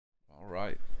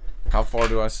How far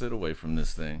do I sit away from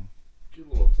this thing? Get a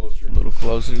little closer. A little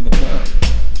closer than that.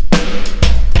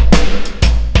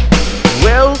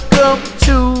 Welcome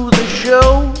to the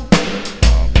show.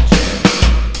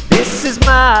 This is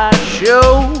my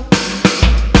show.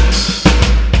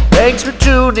 Thanks for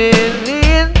tuning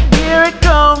in. Here it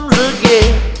comes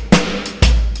again.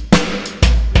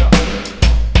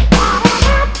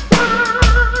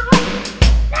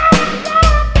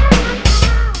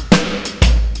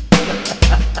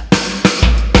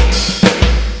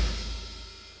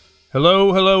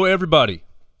 Hello, everybody.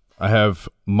 I have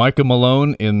Micah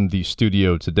Malone in the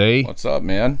studio today. What's up,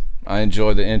 man? I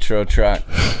enjoy the intro track.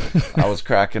 I was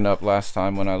cracking up last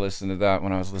time when I listened to that,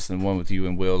 when I was listening to one with you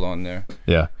and Will on there.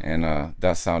 Yeah. And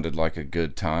that sounded like a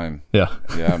good time. Yeah.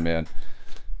 Yeah, man.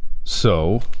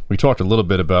 So, we talked a little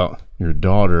bit about your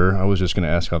daughter. I was just going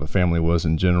to ask how the family was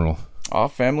in general. Oh,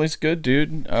 family's good,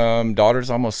 dude. Daughter's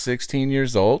almost 16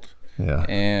 years old. Yeah.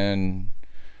 And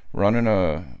running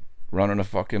a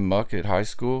fucking muck at high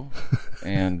school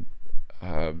and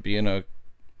being a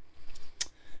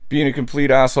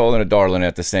complete asshole and a darling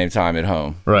at the same time at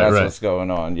home. That's what's going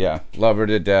on. Yeah, love her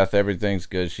to death. Everything's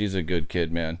good. She's a good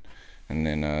kid, man. And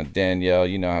then Danielle,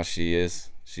 you know how she is.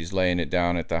 She's laying it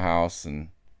down at the house and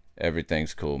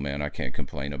everything's cool, man. I can't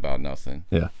complain about nothing.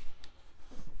 Yeah.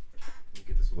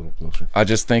 Get this a little closer. I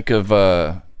just think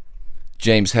of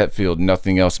James Hetfield,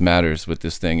 Nothing Else Matters, with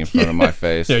this thing in front of my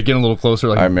face. Yeah, getting a little closer.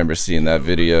 Like I remember seeing that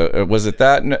video. Was it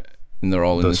that? And they're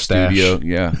all in the stash. studio.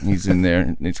 Yeah, he's in there.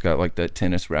 And he's got like that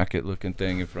tennis racket looking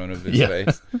thing in front of his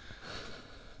face.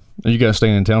 Are you guys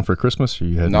staying in town for Christmas? Or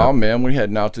you heading No, out? man, we're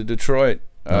heading out to Detroit.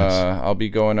 Nice. I'll be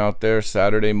going out there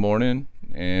Saturday morning,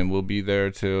 and we'll be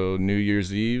there till New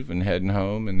Year's Eve and heading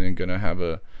home, and then gonna have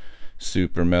a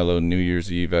super mellow New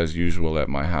Year's Eve as usual at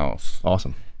my house.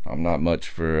 Awesome. I'm not much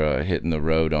for hitting the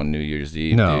road on New Year's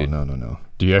Eve, No, dude. no.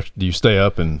 Do you stay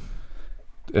up and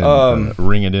Um,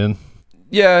 ring it in?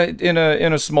 Yeah, in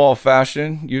a small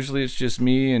fashion. Usually it's just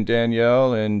me and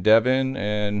Danielle and Devin,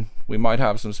 and we might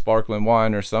have some sparkling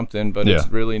wine or something, but it's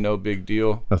really no big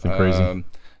deal. Nothing crazy.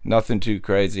 Nothing too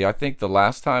crazy. I think the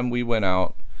last time we went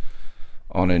out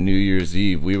on a New Year's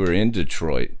Eve, we were in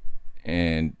Detroit,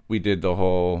 and we did the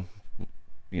whole,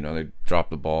 they drop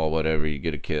the ball, whatever, you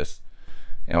get a kiss.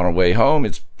 And on our way home,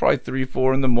 it's probably 3,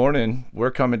 4 in the morning. We're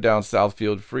coming down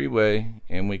Southfield Freeway,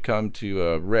 and we come to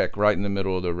a wreck right in the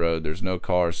middle of the road. There's no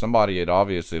cars. Somebody had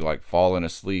obviously fallen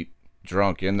asleep,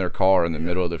 drunk in their car in the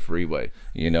middle of the freeway,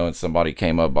 and somebody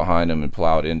came up behind them and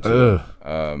plowed into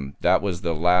them. That was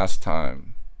the last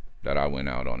time that I went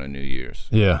out on a New Year's.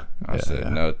 Yeah. I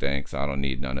said, no thanks. I don't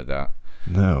need none of that.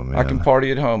 No, man. I can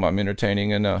party at home. I'm entertaining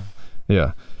enough.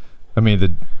 Yeah. I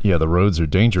mean, the roads are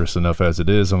dangerous enough as it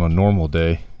is on a normal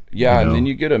day. Yeah, and then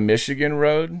you get a Michigan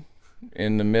road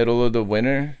in the middle of the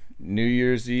winter, New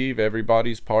Year's Eve,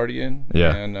 everybody's partying.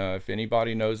 Yeah. And if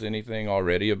anybody knows anything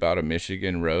already about a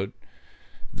Michigan road,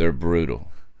 they're brutal.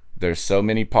 There's so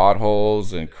many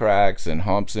potholes and cracks and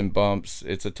humps and bumps.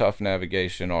 It's a tough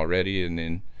navigation already, and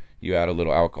then you add a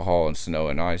little alcohol and snow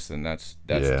and ice, and that's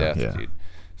death, dude.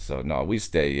 So, no, we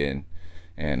stay in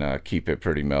and keep it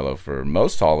pretty mellow for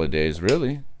most holidays,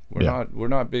 really. We're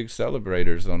not big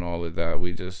celebrators on all of that.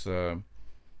 We just I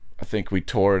think we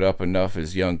tore it up enough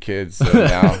as young kids, so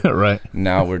now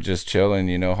now we're just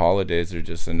chilling. Holidays are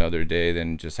just another day,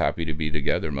 then just happy to be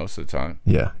together most of the time.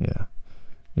 Yeah,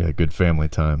 good family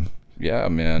time. Yeah,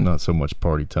 man. Not so much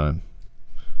party time,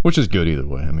 which is good either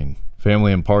way. I mean,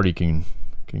 family and party can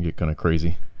get kind of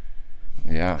crazy.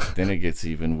 Yeah, then it gets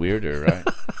even weirder, right?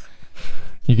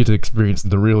 You get to experience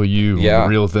the real you, the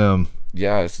real them.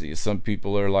 Yeah, some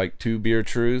people are like 2 beer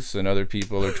truths, and other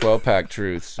people are 12-pack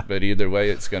truths. But either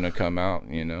way, it's gonna come out,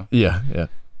 Yeah.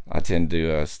 I tend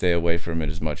to stay away from it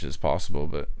as much as possible,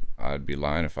 but I'd be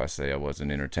lying if I say I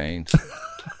wasn't entertained.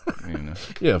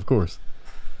 Yeah, of course.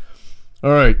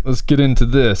 All right, let's get into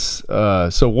this.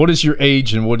 So what is your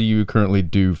age and what do you currently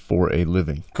do for a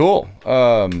living? Cool.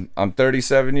 I'm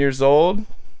 37 years old,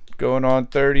 going on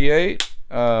 38.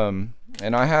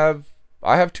 And I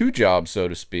have 2 jobs, so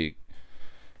to speak.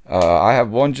 I have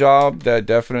one job that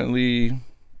definitely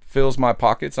fills my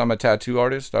pockets. I'm a tattoo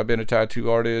artist. I've been a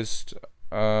tattoo artist.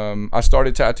 I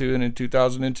started tattooing in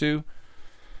 2002.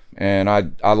 And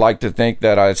I like to think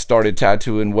that I started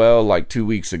tattooing well like 2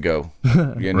 weeks ago,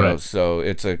 Right. So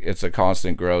it's a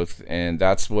constant growth, and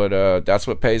that's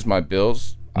what pays my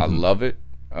bills. I love it.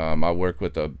 I work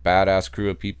with a badass crew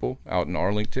of people out in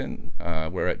Arlington.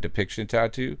 We're at Depiction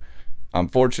Tattoo. I'm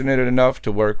fortunate enough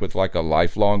to work with like a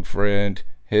lifelong friend,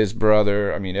 his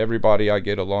brother. I mean, everybody I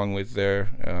get along with there.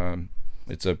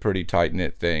 It's a pretty tight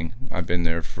knit thing. I've been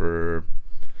there for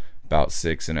about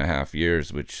 6.5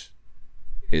 years, which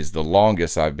is the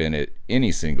longest I've been at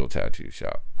any single tattoo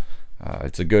shop.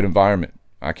 It's a good environment.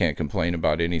 I can't complain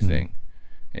about anything.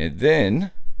 And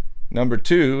then number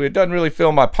 2, it doesn't really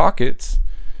fill my pockets,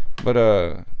 but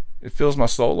it fills my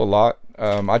soul a lot.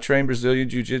 I train Brazilian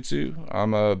Jiu-Jitsu.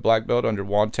 I'm a black belt under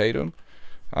Juan Tatum.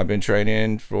 I've been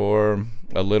training for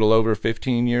a little over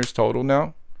 15 years total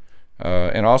now,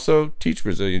 and also teach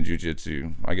Brazilian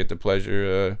Jiu-Jitsu. I get the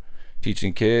pleasure of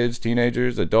teaching kids,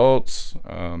 teenagers, adults,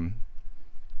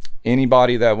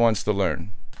 anybody that wants to learn.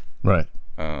 Right.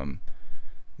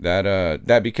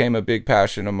 That became a big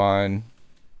passion of mine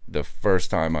the first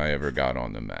time I ever got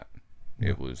on the mat.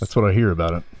 That's what I hear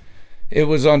about it. It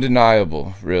was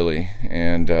undeniable, really,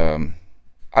 and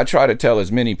I try to tell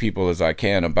as many people as I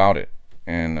can about it,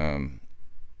 and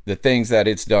the things that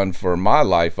it's done for my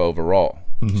life overall,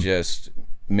 just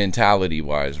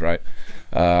mentality-wise, right?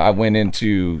 I went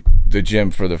into the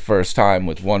gym for the first time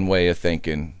with one way of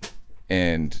thinking,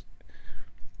 and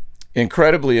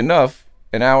incredibly enough,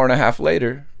 an hour and a half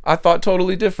later, I thought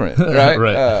totally different, right?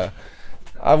 Right.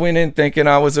 I went in thinking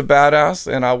I was a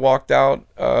badass, and I walked out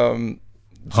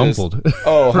humbled. Right?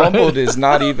 Humbled is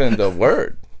not even the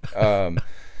word.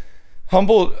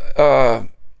 Humbled,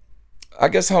 I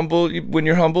guess humbled, when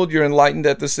you're humbled, you're enlightened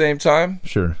at the same time.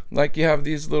 Sure. Like you have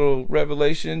these little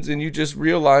revelations, and you just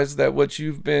realize that what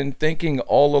you've been thinking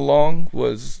all along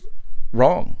was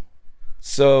wrong.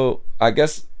 So I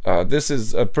guess this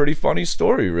is a pretty funny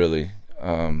story, really.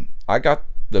 I got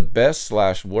the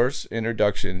best/worst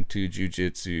introduction to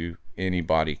jiu-jitsu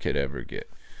anybody could ever get.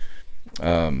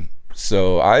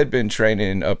 So I had been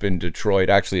training up in Detroit.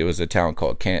 Actually, it was a town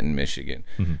called Canton, Michigan.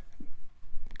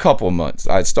 Couple months.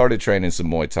 I started training some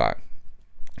Muay Thai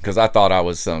because I thought I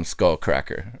was some skull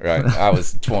cracker, right? I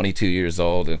was 22 years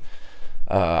old, and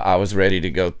I was ready to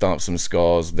go thump some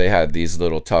skulls. They had these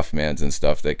little tough mans and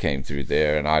stuff that came through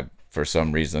there, and I, for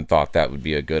some reason, thought that would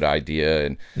be a good idea,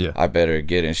 and I better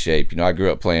get in shape. You know, I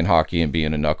grew up playing hockey and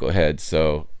being a knucklehead,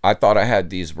 so I thought I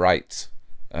had these rights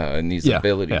and these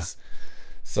abilities.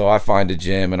 So I find a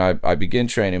gym, and I begin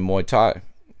training Muay Thai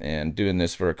and doing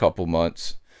this for a couple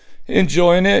months,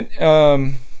 enjoying it.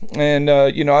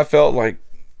 You know, I felt like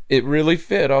it really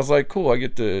fit. I was like, cool, I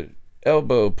get to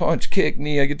elbow, punch, kick,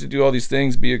 knee. I get to do all these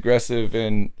things, be aggressive,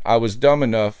 and I was dumb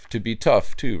enough to be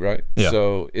tough too, right?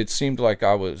 So it seemed like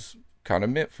I was kind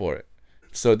of meant for it.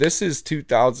 So this is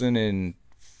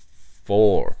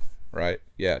 2004, right?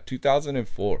 Yeah,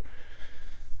 2004.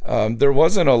 There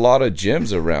wasn't a lot of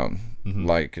gyms around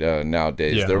like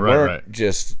nowadays. There weren't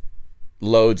just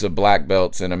loads of black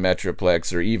belts in a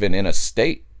metroplex or even in a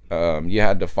state. You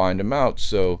had to find them out.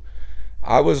 So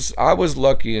I was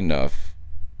lucky enough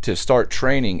to start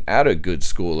training at a good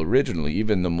school originally,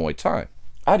 even the Muay Thai.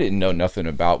 I didn't know nothing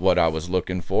about what I was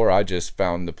looking for. I just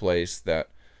found the place that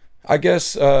I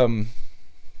guess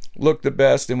looked the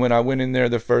best, and when I went in there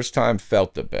the first time,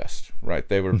 felt the best, right?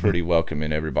 They were pretty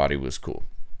welcoming. Everybody was cool.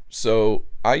 So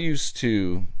I used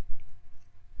to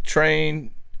train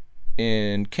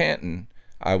in Canton.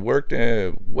 I worked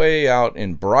way out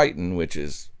in Brighton, which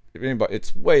is, if anybody,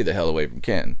 it's way the hell away from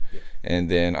Canton.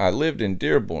 And then I lived in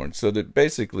Dearborn, so that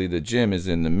basically the gym is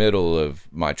in the middle of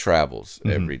my travels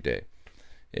every day.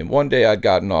 And one day I'd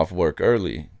gotten off work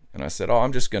early, and I said,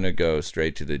 I'm just going to go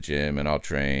straight to the gym, and I'll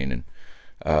train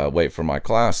and wait for my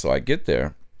class. So I get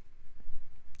there.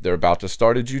 They're about to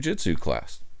start a jiu-jitsu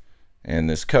class. And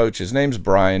this coach, his name's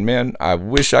Brian. Man, I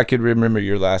wish I could remember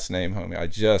your last name, homie. I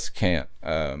just can't.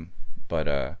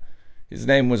 But his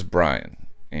name was Brian.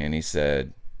 And he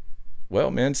said,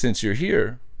 well, man, since you're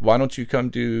here, why don't you come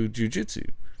do jiu-jitsu?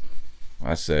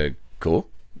 I said, cool.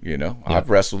 You know,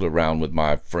 I've wrestled around with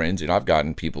my friends, and I've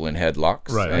gotten people in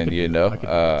headlocks. Right. And, you know,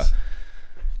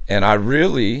 and I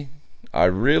really,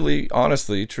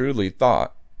 honestly, truly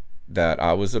thought that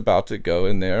I was about to go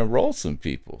in there and roll some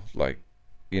people. Like,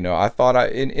 you know, I thought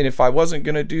and if I wasn't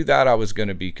going to do that, I was going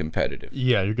to be competitive.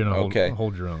 Yeah, you're going to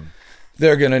hold your own.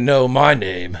 They're going to know my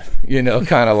name, you know,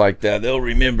 kind of like that. They'll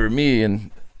remember me. And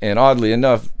oddly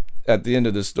enough, at the end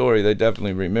of the story, they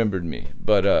definitely remembered me.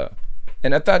 But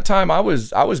and at that time, I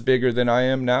was bigger than I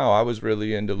am now. I was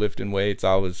really into lifting weights.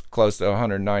 I was close to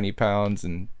 190 pounds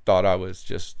and thought I was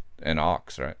just an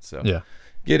ox, right? So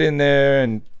get in there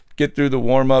and get through the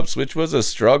warm-ups, which was a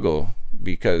struggle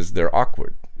because they're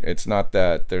awkward. It's not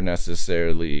that they're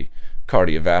necessarily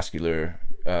cardiovascular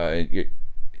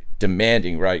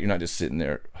demanding, right? You're not just sitting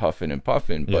there huffing and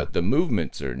puffing, but the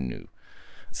movements are new.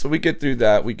 So we get through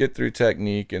that. We get through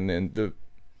technique, and then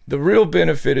the real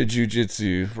benefit of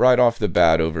jiu-jitsu right off the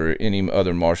bat over any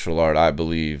other martial art, I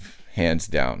believe, hands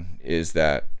down, is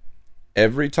that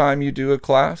every time you do a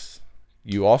class,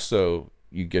 you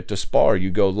get to spar, you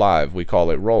go live. We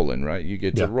call it rolling, right? You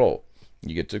get to roll,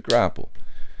 you get to grapple.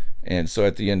 And so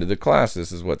at the end of the class,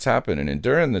 this is what's happening. And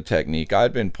during the technique,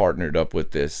 I'd been partnered up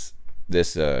with this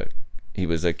he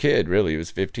was a kid, really. He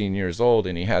was 15 years old,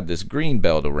 and he had this green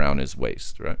belt around his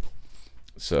waist, right?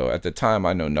 So at the time,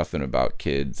 I know nothing about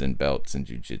kids and belts and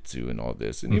jiu-jitsu and all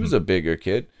this. And he was a bigger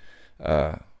kid,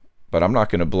 but I'm not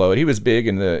going to blow it. He was big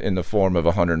in the form of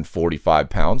 145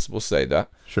 pounds. We'll say that.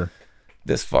 Sure.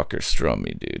 This fucker strummed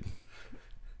me, dude.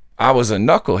 I was a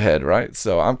knucklehead, right?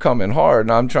 So I'm coming hard,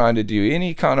 and I'm trying to do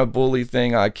any kind of bully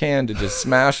thing I can to just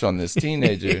smash on this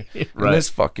teenager. Right. And this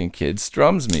fucking kid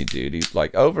strums me, dude. He's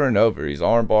like over and over. He's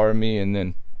arm barring me, and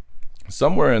then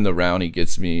somewhere in the round, he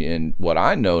gets me in what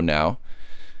I know now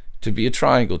to be a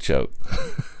triangle choke.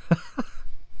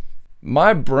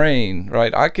 My brain,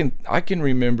 right? I can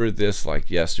remember this like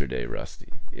yesterday, Rusty.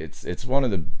 It's one of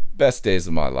the best days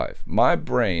of my life. My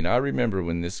brain, I remember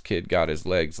when this kid got his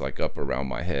legs like up around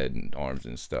my head and arms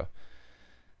and stuff.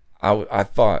 I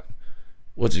thought,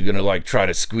 what's he gonna like try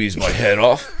to squeeze my head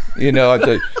off? I'm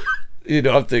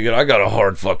thinking I got a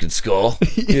hard fucking skull.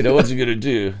 What's he gonna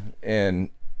do? And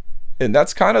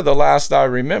that's kind of the last I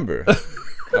remember.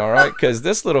 All right, because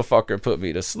this little fucker put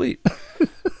me to sleep.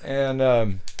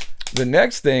 And the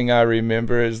next thing I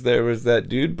remember is there was that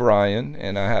dude Brian,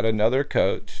 and I had another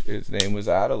coach. His name was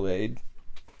Adelaide.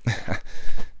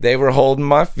 They were holding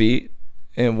my feet,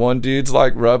 and one dude's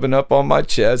like rubbing up on my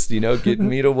chest, getting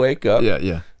me to wake up.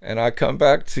 Yeah. And I come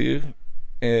back to,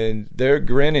 and they're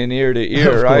grinning ear to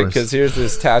ear, right? Because here's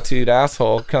this tattooed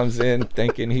asshole comes in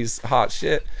thinking he's hot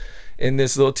shit. And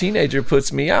this little teenager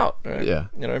puts me out. Right? Yeah.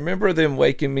 And I remember them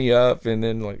waking me up, and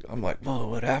then I'm like, whoa,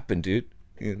 what happened, dude?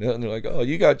 And they're like, oh,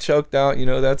 you got choked out.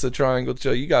 That's a triangle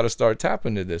choke. You got to start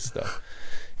tapping to this stuff.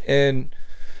 And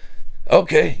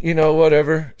okay,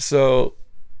 whatever. So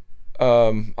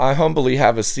I humbly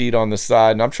have a seat on the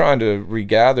side, and I'm trying to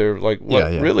regather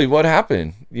really what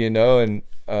happened, and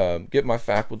get my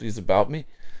faculties about me.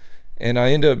 And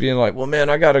I end up being like, well, man,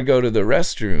 I got to go to the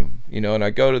restroom, and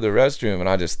I go to the restroom and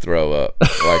I just throw up.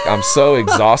 Like, I'm so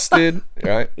exhausted,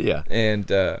 right? Yeah. And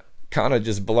kind of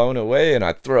just blown away, and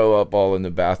I throw up all in the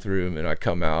bathroom, and I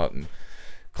come out, and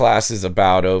class is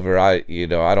about over. I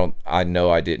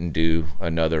know I didn't do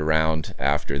another round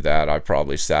after that. I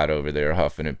probably sat over there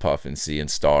huffing and puffing, seeing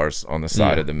stars on the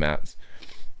side of the mats.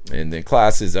 And then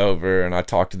class is over, and I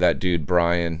talk to that dude,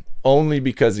 Brian, only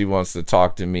because he wants to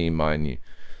talk to me, mind you.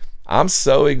 I'm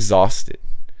so exhausted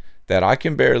that I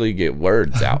can barely get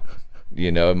words out.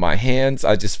 My hands,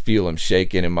 I just feel them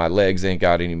shaking, and my legs ain't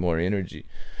got any more energy.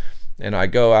 And I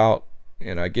go out,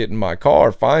 and I get in my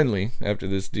car finally after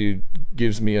this dude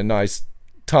gives me a nice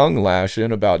tongue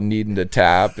lashing about needing to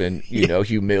tap and,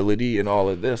 humility and all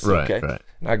of this. Right. And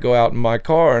I go out in my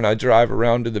car, and I drive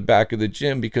around to the back of the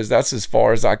gym because that's as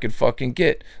far as I could fucking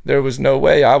get. There was no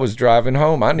way I was driving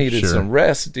home. I needed some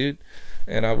rest, dude.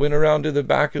 And I went around to the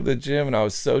back of the gym, and I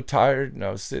was so tired, and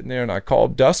I was sitting there, and I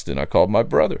called Dustin. I called my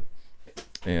brother.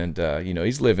 And,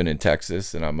 he's living in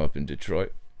Texas, and I'm up in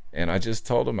Detroit. And I just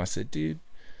told him, I said, dude,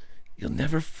 you'll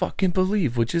never fucking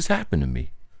believe what just happened to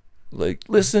me. Like,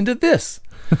 listen to this.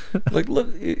 Like,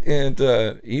 look. And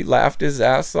he laughed his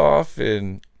ass off,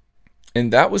 and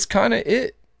that was kind of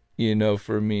it,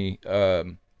 for me.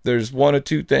 There's one or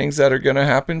two things that are going to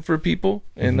happen for people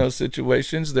in those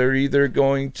situations. They're either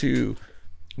going to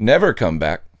never come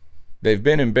back. They've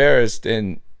been embarrassed,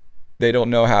 and they don't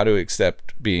know how to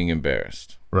accept being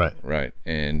embarrassed. Right.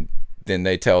 And then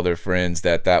they tell their friends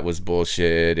that was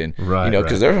bullshit, and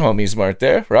because their homies weren't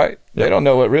there, right? They don't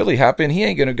know what really happened. He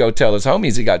ain't gonna go tell his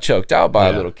homies he got choked out by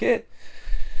a little kid.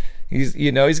 He's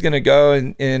gonna go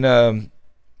and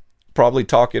probably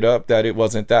talk it up that it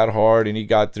wasn't that hard, and he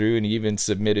got through, and he even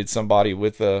submitted somebody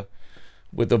with a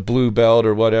blue belt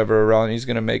or whatever around. He's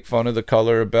gonna make fun of the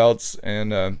color of belts,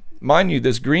 and mind you,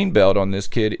 this green belt on this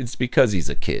kid, it's because he's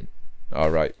a kid. All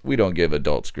right, we don't give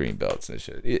adults green belts and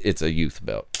shit. It's a youth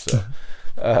belt. So,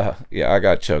 I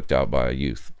got choked out by a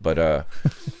youth. But,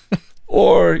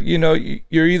 or,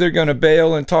 you're either going to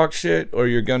bail and talk shit, or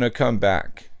you're going to come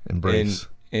back. Embrace.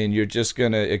 And you're just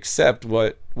going to accept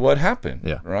what happened.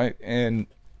 Yeah. Right? And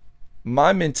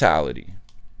my mentality,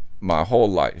 my whole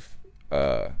life,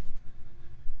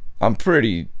 I'm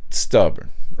pretty stubborn,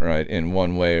 right? In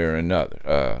one way or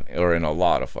another, or in a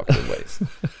lot of fucking ways.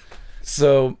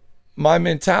 So my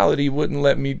mentality wouldn't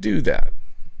let me do that.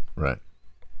 Right.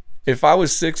 If I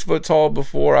was 6 foot tall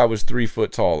before, I was 3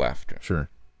 foot tall after. Sure.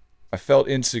 I felt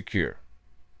insecure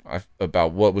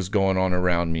about what was going on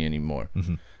around me anymore.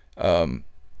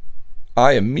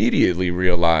 I immediately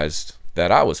realized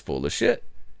that I was full of shit.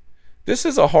 this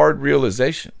is a hard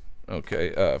realization,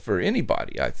 okay, for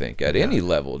anybody, I think, at any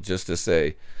level, just to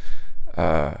say,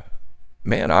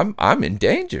 man, I'm in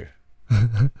danger.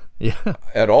 Yeah.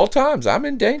 At all times, I'm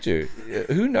in danger.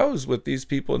 Who knows what these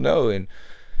people know? And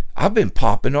I've been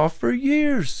popping off for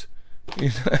years.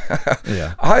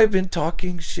 Yeah. I've been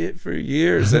talking shit for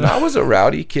years, and I was a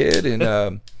rowdy kid,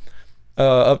 and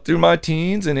up through my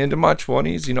teens and into my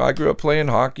 20s, I grew up playing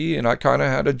hockey, and I kind of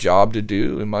had a job to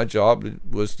do, and my job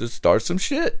was to start some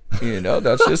shit.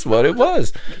 That's just what it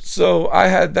was. So I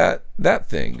had that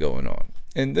thing going on,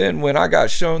 and then when I got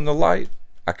shown the light,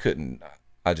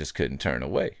 I just couldn't turn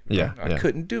away. Yeah, I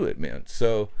couldn't do it, man.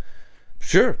 So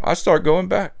sure, I start going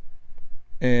back,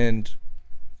 and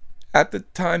at the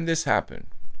time this happened,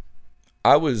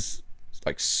 I was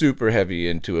like super heavy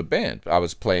into a band. I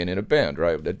was playing in a band,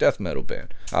 right? A death metal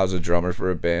band. I was a drummer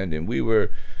for a band, and we were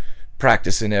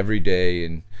practicing every day,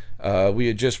 and we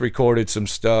had just recorded some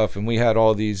stuff, and we had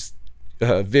all these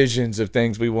visions of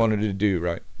things we wanted to do,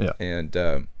 right? Yeah.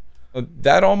 And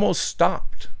that almost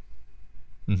stopped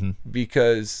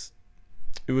because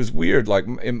it was weird. Like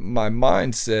my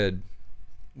mind said,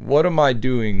 what am I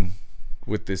doing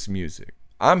with this music?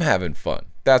 I'm having fun.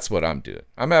 That's what I'm doing.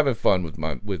 I'm having fun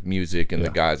with music and the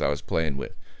guys I was playing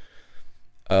with.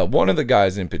 One of the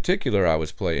guys in particular I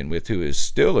was playing with, who is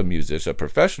still a musician, a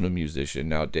professional musician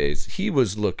nowadays, he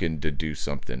was looking to do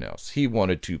something else. He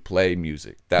wanted to play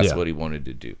music. That's what he wanted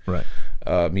to do. Right.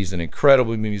 He's an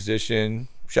incredible musician.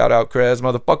 Shout out Krez,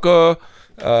 motherfucker.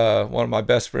 One of my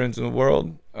best friends in the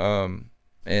world.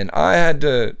 And I had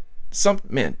to,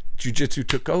 jiu-jitsu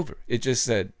took over. It just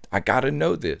said, I got to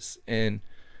know this. And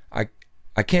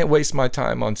I can't waste my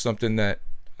time on something that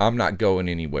I'm not going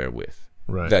anywhere with.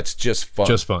 Right. That's just fun.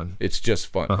 Just fun. It's just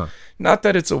fun. Not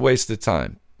that it's a waste of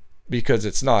time, because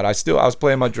it's not. I was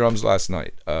playing my drums last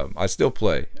night. I still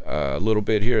play a little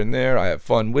bit here and there. I have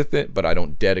fun with it, but I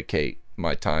don't dedicate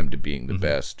my time to being the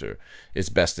best, or as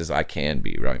best as I can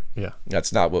be, right? Yeah.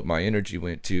 That's not what my energy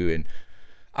went to. And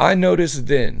I noticed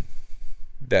then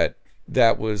that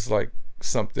was like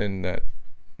something that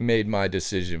made my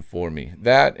decision for me.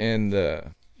 That and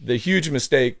the huge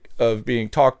mistake of being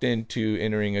talked into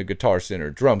entering a Guitar Center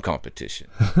drum competition.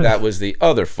 That was the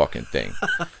other fucking thing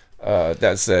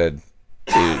that said,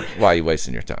 dude, why are you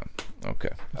wasting your time?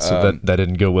 Okay. So that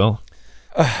didn't go well?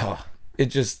 It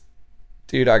just,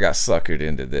 dude, I got suckered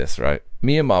into this, right?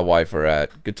 Me and my wife are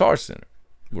at Guitar Center.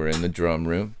 We're in the drum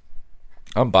room.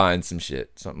 I'm buying some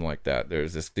shit, something like that.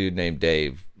 There's this dude named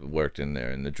Dave who worked in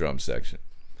there in the drum section.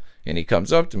 And he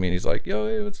comes up to me and he's like, yo,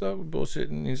 hey, what's up? We're bullshitting.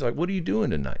 And he's like, what are you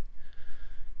doing tonight?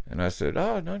 And I said,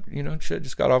 no, shit,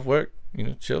 just got off work,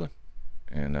 chilling.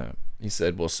 And he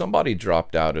said, well, somebody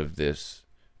dropped out of this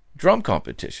drum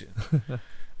competition.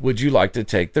 Would you like to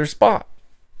take their spot?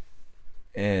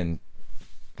 And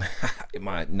in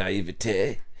my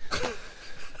naivete,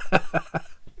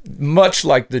 much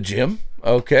like the gym,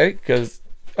 okay, because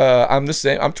I'm the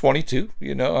same. I'm 22,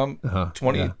 I'm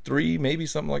 23, maybe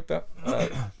something like that.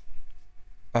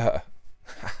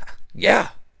 Yeah.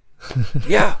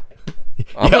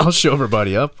 I'll show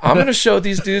everybody up. I'm going to show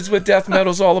these dudes what death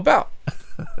metal's all about.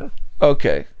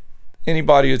 Okay.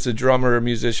 Anybody that's a drummer or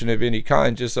musician of any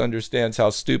kind just understands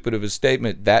how stupid of a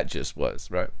statement that just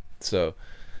was, right? So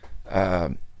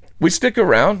we stick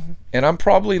around, and I'm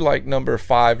probably like number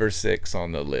 5 or 6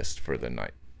 on the list for the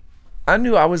night. I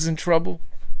knew I was in trouble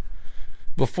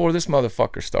before this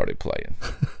motherfucker started playing.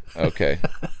 Okay.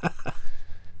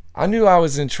 I knew I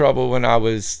was in trouble when I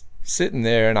was sitting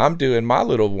there and I'm doing my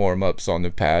little warm-ups on the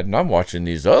pad, and I'm watching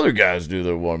these other guys do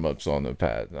their warm-ups on the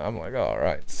pad. And I'm like, all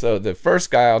right. So the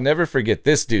first guy, I'll never forget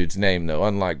this dude's name, though,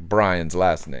 unlike Brian's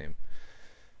last name.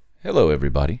 Hello,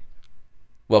 everybody.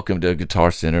 Welcome to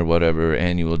Guitar Center, whatever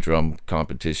annual drum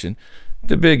competition,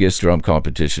 the biggest drum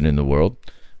competition in the world.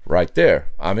 Right there,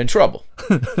 I'm in trouble.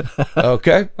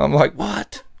 Okay? I'm like,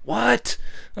 what?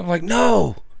 I'm like,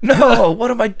 no,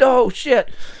 what am I doing? Oh, shit.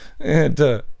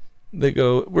 And they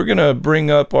go, we're going to bring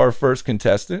up our first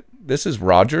contestant. This is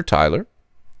Roger Tyler.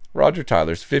 Roger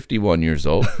Tyler's 51 years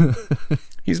old.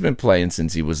 He's been playing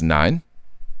since he was 9.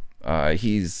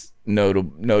 He's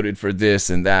noted for this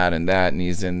and that, and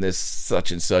he's in this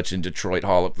such and such in Detroit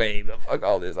Hall of Fame. Fuck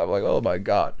all this. I'm like, oh my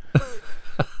God.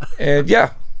 And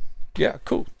yeah,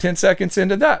 cool. 10 seconds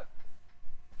into that,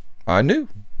 I knew.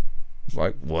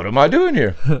 Like, what am I doing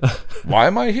here? Why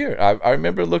am I here? I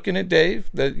remember looking at Dave,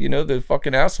 the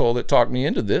fucking asshole that talked me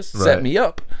into this, set me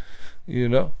up,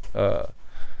 and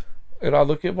I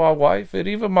look at my wife, and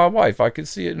even my wife, I could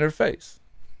see it in her face.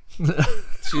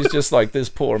 She's just like, this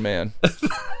poor man.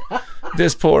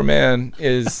 This poor man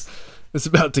is It's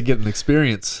about to get an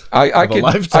experience I of a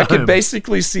lifetime. I could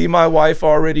basically see my wife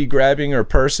already grabbing her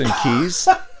purse and keys,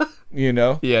 you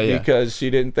know, Yeah. because she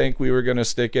didn't think we were going to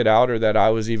stick it out or that I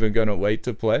was even going to wait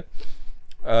to play.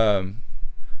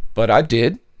 But I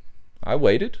did. I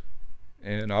waited.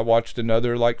 And I watched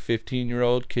another like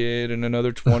 15-year-old kid and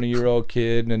another 20-year-old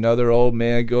kid and another old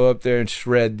man go up there and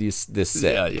shred this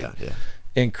set. Yeah.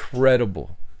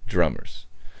 Incredible drummers.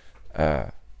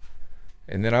 And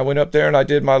then I went up there and I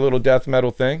did my little death metal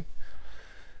thing.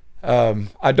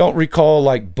 I don't recall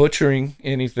like butchering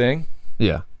anything.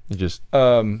 Yeah. You just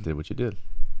did what you did.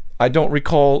 I don't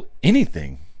recall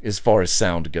anything as far as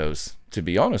sound goes, to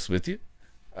be honest with you.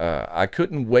 I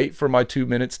couldn't wait for my 2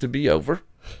 minutes to be over.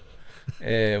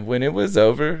 And when it was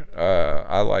over,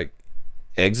 I like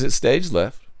exit stage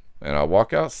left and I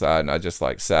walk outside and I just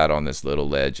like sat on this little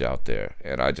ledge out there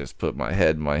and I just put my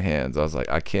head in my hands. I was like,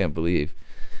 I can't believe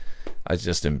I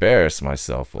just embarrassed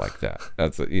myself like that.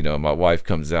 That's, you know, my wife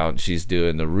comes out and she's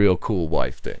doing the real cool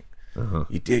wife thing.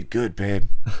 You did good, babe.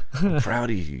 I'm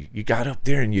proud of you. You got up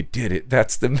there and you did it.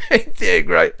 That's the main thing,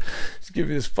 right? Just give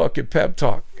you this fucking pep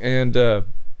talk. And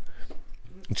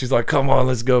she's like, come on,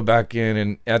 let's go back in.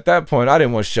 And at that point, I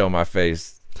didn't want to show my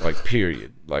face, like,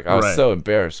 period. Like, I was so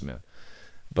embarrassed, man.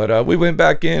 But we went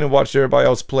back in and watched everybody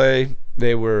else play.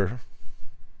 They were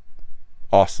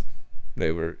awesome.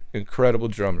 They were incredible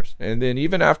drummers. And then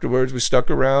even afterwards, we stuck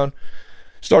around,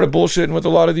 started bullshitting with a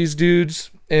lot of these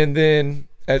dudes. And then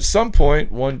at some point,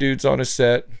 one dude's on a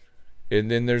set. And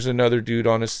then there's another dude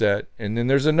on a set. And then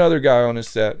there's another guy on a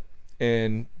set.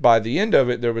 And by the end of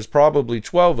it, there was probably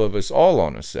 12 of us all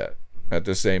on a set at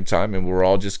the same time. And we're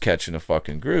all just catching a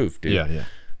fucking groove, dude. Yeah.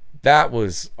 That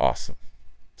was awesome.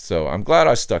 So I'm glad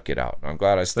I stuck it out. I'm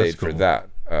glad I stayed for that.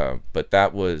 But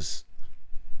that was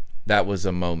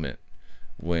a moment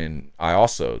when I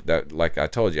also, that like I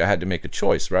told you, I had to make a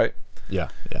choice, right? Yeah.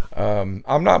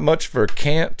 I'm not much for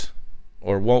can't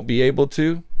or won't be able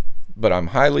to, but I'm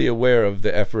highly aware of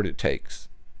the effort it takes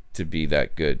to be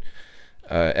that good.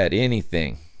 At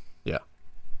anything. Yeah.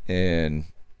 And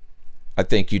I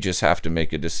think you just have to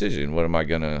make a decision. What am I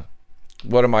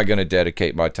gonna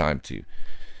dedicate my time to?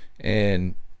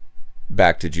 And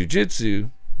back to jiu-jitsu,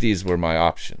 these were my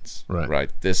options. Right.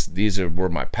 These were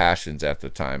my passions at the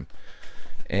time.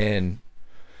 And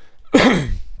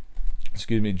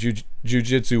excuse me,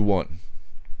 jiu-jitsu won.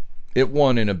 It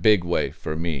won in a big way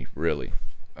for me, really.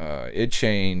 It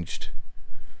changed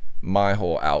my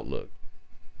whole outlook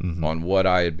on what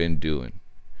I had been doing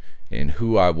and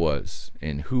who I was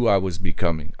and who I was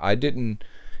becoming. I didn't,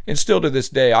 and still to this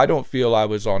day, I don't feel I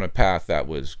was on a path that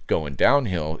was going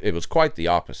downhill. It was quite the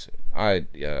opposite. I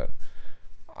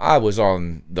was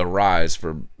on the rise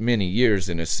for many years,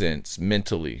 in a sense,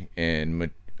 mentally and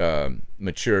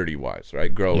maturity wise,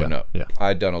 right? Growing up. Yeah.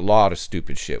 I'd done a lot of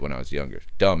stupid shit when I was younger,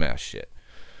 dumbass shit.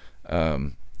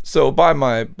 So by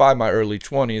my early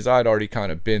 20s, I'd already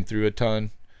kind of been through a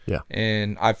ton. Yeah.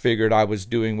 And I figured I was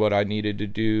doing what I needed to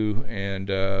do and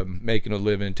making a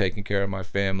living, taking care of my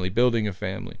family, building a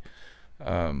family.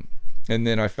 And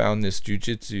then I found this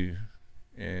jiu-jitsu,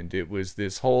 and it was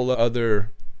this whole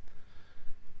other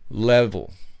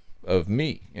level of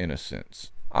me, in a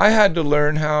sense. I had to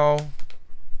learn how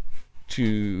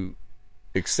to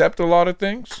accept a lot of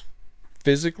things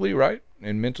physically, right?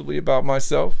 And mentally about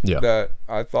myself that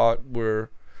I thought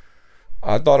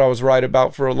I was right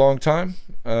about for a long time.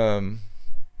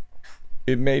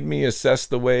 It made me assess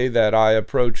the way that I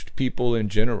approached people in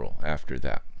general after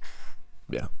that.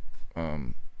 Yeah.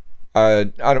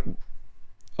 A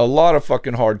lot of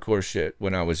fucking hardcore shit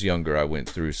when I was younger I went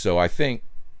through. So I think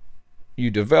you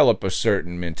develop a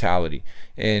certain mentality.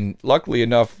 And luckily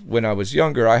enough, when I was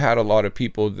younger, I had a lot of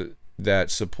people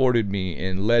that supported me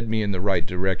and led me in the right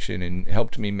direction and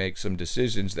helped me make some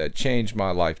decisions that changed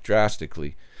my life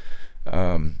drastically.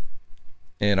 And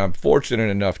I'm fortunate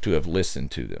enough to have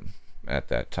listened to them at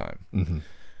that time. Mm-hmm.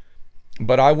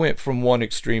 But I went from one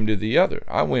extreme to the other.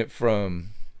 I went from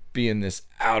being this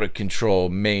out of control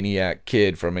maniac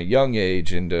kid from a young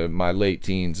age into my late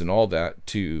teens and all that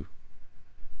to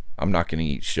I'm not going to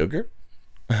eat sugar.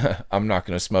 I'm not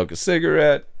going to smoke a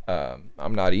cigarette.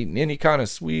 I'm not eating any kind of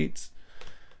sweets.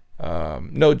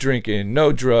 No drinking,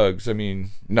 no drugs. I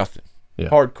mean, nothing. Yeah.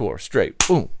 Hardcore, straight,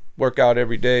 boom. Work out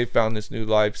every day, found this new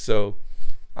life. So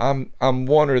I'm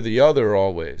one or the other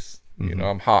always. Mm-hmm. You know,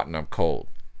 I'm hot and I'm cold.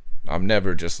 I'm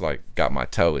never just like got my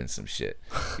toe in some shit.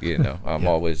 You know, I'm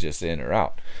always just in or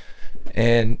out.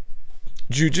 And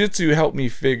jiu-jitsu helped me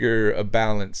figure a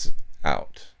balance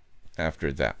out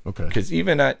after that. Okay. Because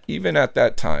even at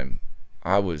that time,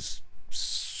 I was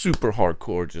super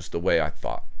hardcore just the way I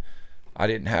thought. I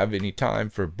didn't have any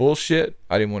time for bullshit.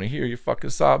 I didn't want to hear your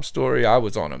fucking sob story. I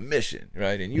was on a mission,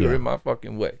 right? And you were in my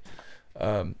fucking way.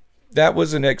 That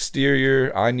was an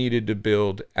exterior I needed to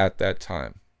build at that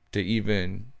time to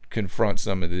even confront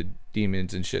some of the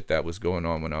demons and shit that was going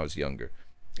on when I was younger.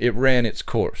 It ran its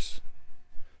course.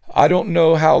 I don't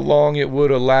know how long it would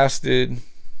have lasted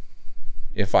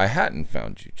if I hadn't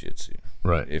found jiu-jitsu.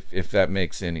 Right. If that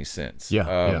makes any sense.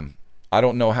 Yeah. I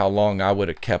don't know how long I would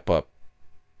have kept up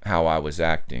how I was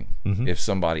acting if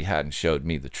somebody hadn't showed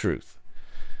me the truth.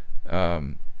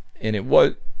 And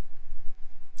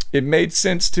it made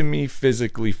sense to me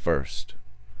physically first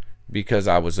because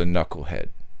I was a knucklehead.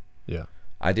 Yeah.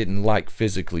 I didn't like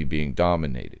physically being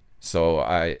dominated. So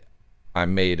I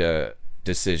made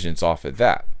decisions off of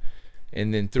that.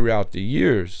 And then throughout the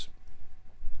years,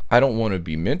 I don't want to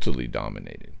be mentally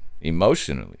dominated,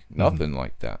 emotionally, nothing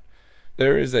like that.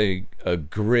 There is a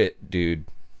grit, dude,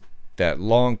 that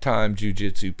long-time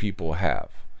jiu-jitsu people have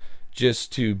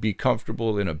just to be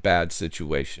comfortable in a bad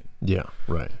situation. Yeah,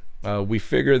 right. We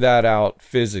figure that out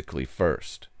physically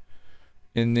first,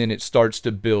 and then it starts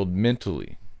to build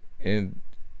mentally. And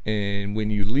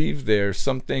when you leave there,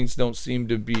 some things don't seem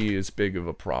to be as big of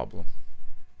a problem.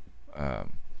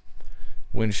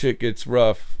 When shit gets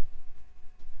rough,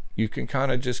 you can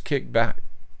kind of just kick back,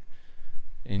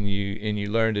 and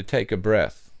you learn to take a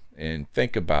breath and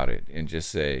think about it and just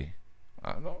say,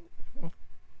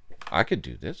 I could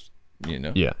do this, you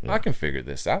know. Yeah. I can figure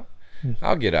this out.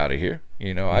 I'll get out of here,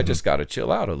 you know. I just got to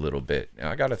chill out a little bit.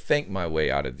 I got to think my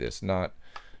way out of this, not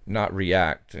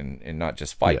react and not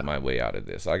just fight my way out of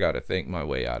this. I got to think my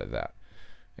way out of that.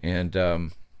 And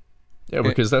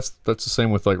because that's the same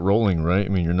with like rolling, right? I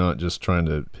mean, you're not just trying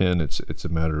to pin. It's a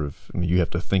matter of, I mean, you have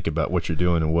to think about what you're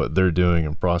doing and what they're doing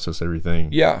and process everything.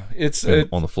 Yeah, it's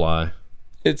on the fly.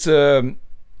 It's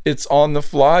on the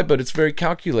fly, but it's very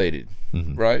calculated,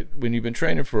 right? When you've been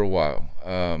training for a while,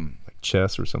 like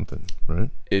chess or something,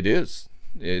 right? It is.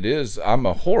 I'm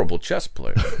a horrible chess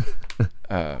player,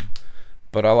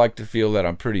 but I like to feel that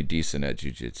I'm pretty decent at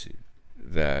jiu-jitsu.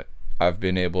 That I've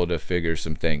been able to figure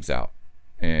some things out.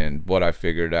 And what I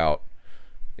figured out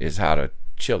is how to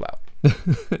chill out.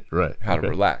 Right. How to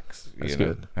relax. That's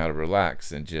good. How to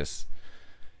relax and just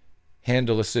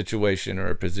handle a situation or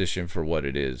a position for what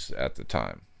it is at the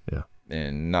time. Yeah.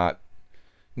 And not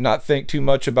think too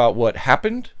much about what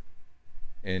happened,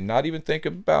 and not even think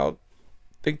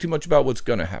too much about what's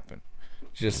gonna happen.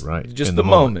 Just the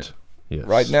moment. Yes.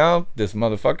 Right now, this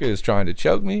motherfucker is trying to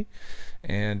choke me,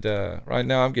 and right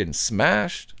now I'm getting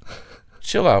smashed.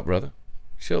 Chill out, brother.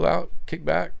 Chill out, kick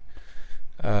back,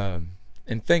 and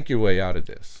think your way out of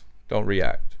this. Don't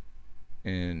react.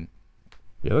 And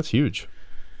yeah, that's huge.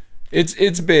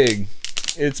 It's big.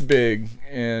 It's big,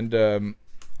 and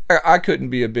I couldn't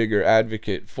be a bigger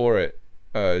advocate for it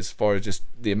as far as just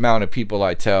the amount of people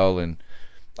I tell, and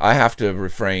I have to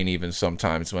refrain even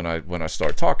sometimes when I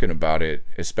start talking about it,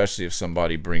 especially if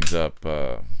somebody brings up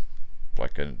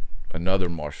like another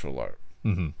martial art.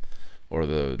 Or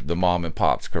the mom and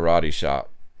pop's karate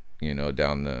shop, you know,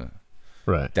 down the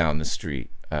street.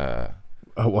 How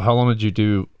long did you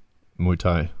do Muay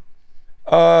Thai?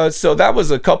 So that was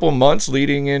a couple months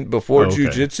leading in before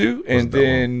jiu-jitsu, and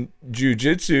then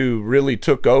jiu-jitsu really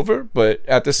took over. But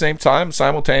at the same time,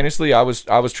 simultaneously, I was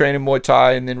training Muay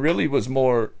Thai, and then really was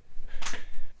more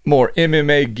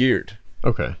MMA geared.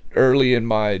 Okay. Early in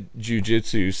my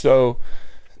jiu-jitsu, so.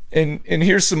 And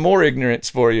here's some more ignorance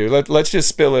for you. Let's just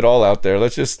spill it all out there.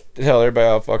 Let's just tell everybody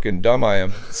how fucking dumb I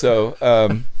am. So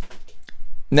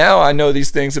now I know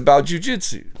these things about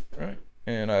jiu-jitsu, right?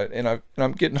 And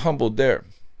I'm getting humbled there.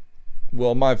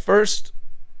 Well, my first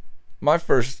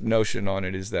notion on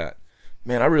it is that,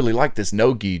 man, I really like this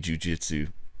no-gi jiu-jitsu.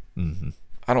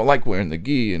 I don't like wearing the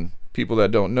gi, and people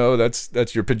that don't know,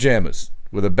 that's your pajamas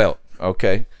with a belt.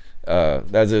 Okay,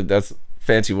 that's a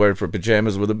fancy word for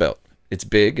pajamas with a belt. It's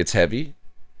big, it's heavy,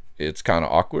 it's kind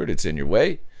of awkward, it's in your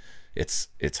way, it's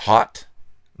hot,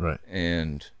 right?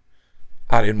 And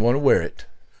I didn't want to wear it.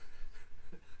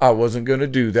 I wasn't gonna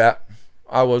do that.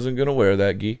 I wasn't gonna wear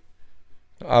that gi.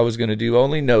 I was gonna do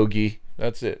only no gi.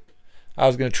 That's it. I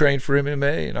was gonna train for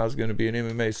MMA, and I was gonna be an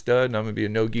MMA stud, and I'm gonna be a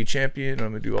no gi champion, and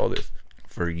I'm gonna do all this.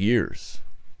 For years,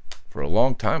 for a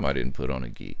long time, I didn't put on a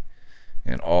gi,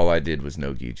 and all I did was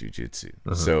no gi jiu-jitsu.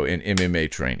 So in MMA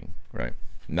training, right?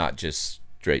 Not just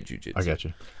straight jiu-jitsu. I got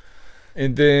you.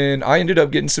 And then I ended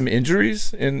up getting some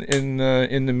injuries in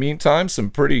the meantime, some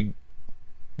pretty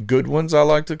good ones, I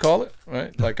like to call it,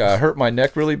 right? Like I hurt my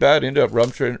neck really bad, ended up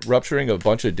rupturing a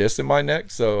bunch of discs in my neck.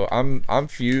 So I'm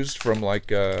fused from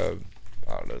like I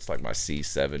don't know, it's like my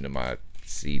C7 to my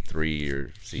C3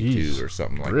 or C2 Jeez, or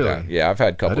something like really? that. Yeah, I've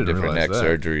had a couple didn't different neck realize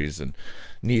that. surgeries and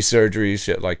knee surgeries,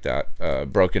 shit like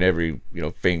that. Broken every,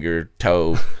 finger,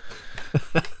 toe,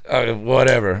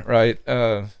 whatever, right?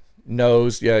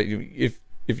 Nose, yeah.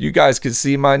 If you guys could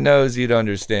see my nose, you'd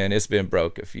understand. It's been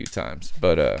broke a few times.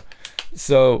 But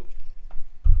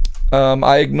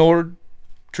I ignored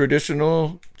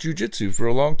traditional jiu-jitsu for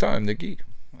a long time, the gi.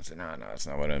 I said, no, that's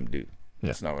not what I'm gonna do.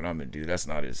 That's not what I'm gonna do. That's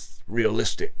not as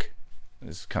realistic.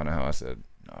 This is kind of how I said,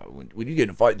 no, when you get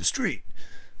in a fight in the street,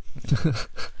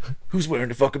 who's wearing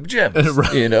the fucking pajamas?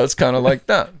 Right. It's kind of like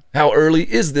that. How early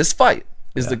is this fight?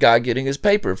 Is the guy getting his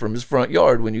paper from his front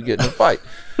yard when you get in a fight?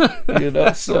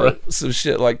 So some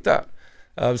shit like that.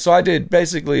 So I did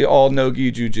basically all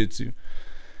no-gi jiu-jitsu.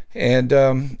 And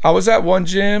I was at one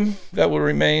gym that will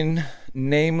remain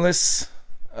nameless.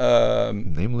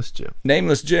 Nameless gym.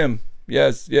 Nameless gym.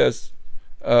 Yes.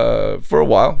 For a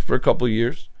while, for a couple of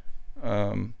years.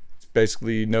 It's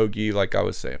basically no-gi, like I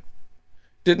was saying.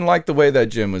 Didn't like the way that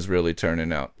gym was really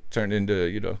turning out. Turned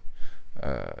into,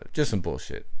 just some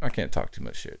bullshit. I can't talk too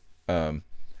much shit.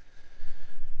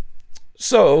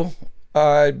 So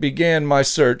I began my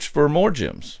search for more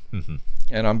gyms. Mm-hmm.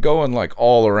 And I'm going like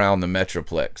all around the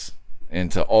Metroplex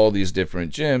into all these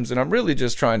different gyms. And I'm really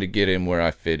just trying to get in where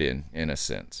I fit in a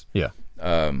sense. Yeah.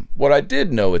 What I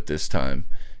did know at this time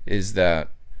is that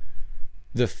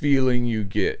the feeling you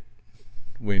get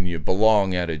when you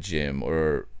belong at a gym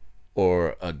or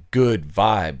a good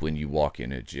vibe when you walk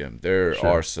in a gym. There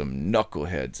are some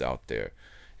knuckleheads out there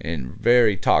in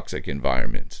very toxic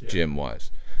environments,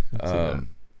 gym-wise. And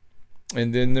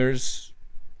then there's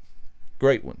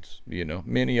great ones,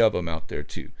 many of them out there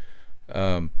too.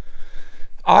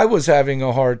 I was having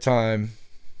a hard time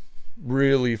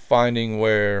really finding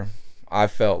where I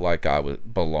felt like I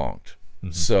belonged.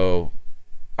 Mm-hmm. So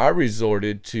I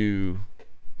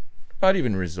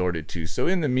so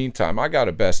in the meantime, I got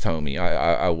a best homie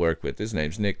I work with. His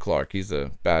name's Nick Clark. He's a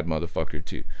bad motherfucker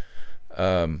too.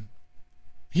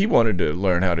 He wanted to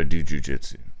learn how to do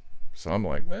jiu-jitsu. So I'm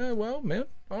like, well, man,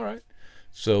 all right.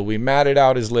 So we matted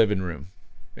out his living room,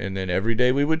 and then every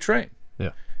day we would train.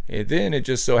 Yeah. And then it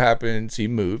just so happens he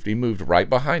moved right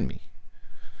behind me.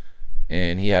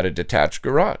 And he had a detached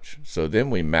garage. So then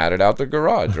we matted out the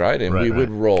garage, right? And we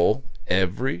would roll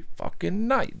every fucking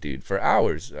night, dude, for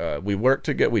hours. We worked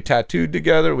together, we tattooed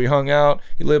together, we hung out,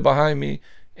 he lived behind me,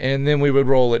 and then we would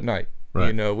roll at night.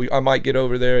 Right. I might get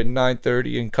over there at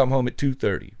 9:30 and come home at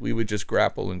 2:30. We would just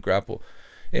grapple.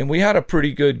 And we had a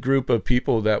pretty good group of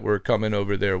people that were coming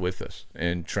over there with us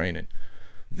and training.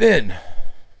 Then,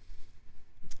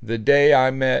 the day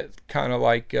I met kind of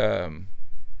like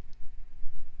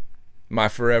my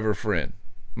forever friend,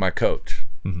 my coach.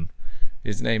 Mm-hmm.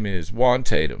 His name is Juan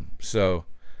Tatum. So,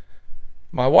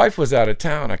 my wife was out of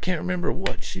town. I can't remember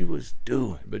what she was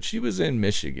doing, but she was in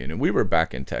Michigan, and we were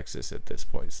back in Texas at this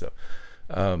point. So,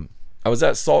 I was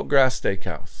at Saltgrass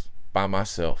Steakhouse by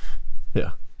myself.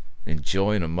 Yeah.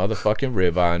 Enjoying a motherfucking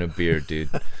ribeye and a beer, dude.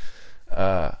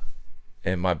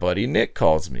 And my buddy Nick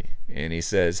calls me, and he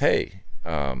says, hey,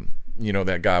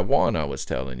 that guy Juan I was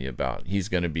telling you about, he's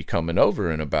going to be coming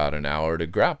over in about an hour to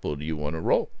grapple. Do you want to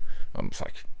roll? I'm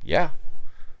like, yeah,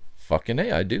 fucking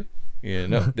A, I do.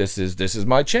 This is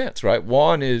my chance, right?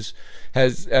 Juan has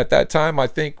at that time, I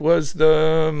think he was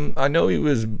the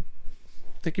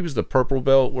purple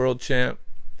belt world champ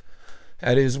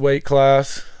at his weight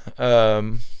class.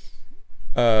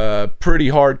 Pretty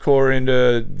hardcore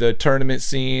into the tournament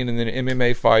scene, and then an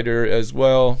MMA fighter as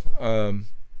well.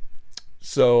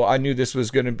 So I knew this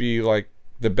was going to be like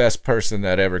the best person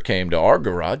that ever came to our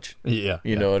garage. Yeah.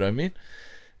 You know what I mean?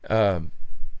 And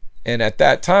at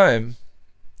that time,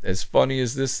 as funny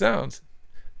as this sounds,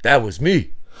 that was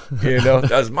me.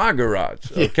 That's my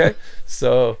garage. Okay.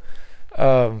 So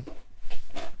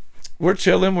we're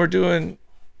chilling. We're doing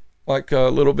like a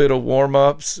little bit of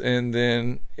warm-ups, and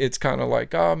then it's kind of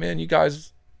like, oh man, you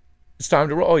guys, it's time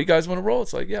to roll. Oh, you guys want to roll?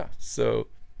 It's like, yeah. So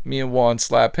me and Juan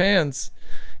slap hands.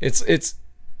 It's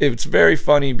very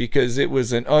funny because it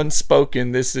was an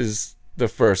unspoken, this is the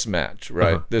first match,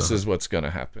 right? This is what's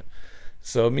gonna happen.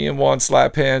 So me and Juan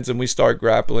slap hands, and we start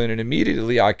grappling, and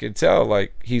immediately I could tell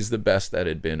like he's the best that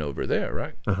had been over there,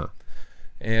 right?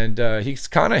 And he's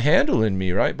kind of handling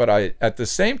me, right? But at the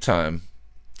same time,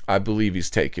 I believe he's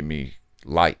taking me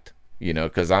light,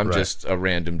 because I'm just a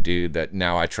random dude that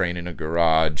now I train in a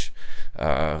garage.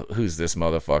 Who's this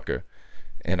motherfucker?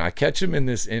 And I catch him in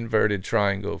this inverted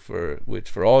triangle, which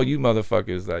for all you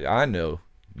motherfuckers that I know,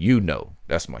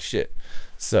 that's my shit.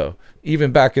 So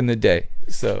even back in the day,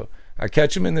 so I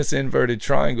catch him in this inverted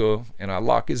triangle, and I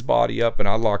lock his body up, and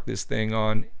I lock this thing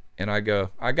on, and I go,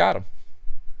 I got him.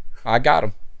 I got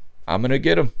him. I'm going to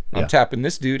get him. I'm Yeah. tapping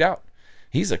this dude out.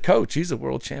 He's a coach. He's a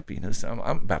world champion. I'm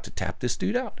about to tap this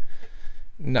dude out.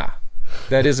 Nah,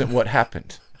 that isn't what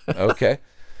happened. Okay.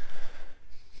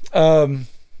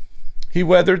 He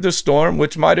weathered the storm,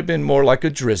 which might have been more like a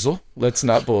drizzle. Let's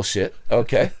not bullshit.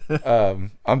 Okay.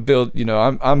 I'm built,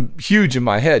 I'm huge in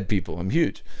my head, people. I'm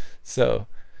huge. So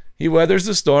he weathers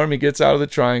the storm. He gets out of the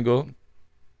triangle.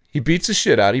 He beats the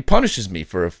shit out. He punishes me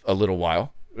for a little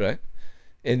while, right?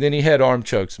 And then he head arm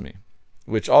chokes me,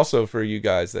 which also for you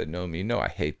guys that know me, know I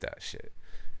hate that shit.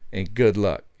 And good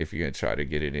luck if you're going to try to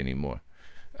get it anymore.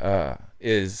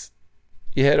 Is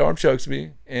he head arm chokes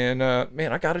me, and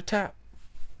man, I got a tap.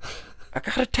 I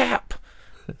got a tap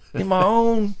in my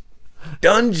own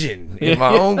dungeon, in my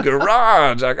own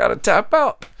garage. I got to tap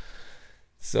out.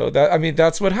 So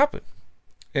that's what happened.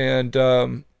 And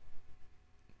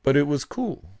but it was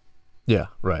cool. Yeah,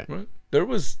 right. There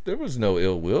was no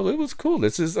ill will. It was cool.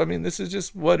 This is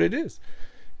just what it is.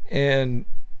 And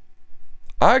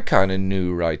I kind of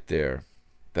knew right there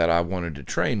that I wanted to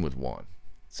train with Juan.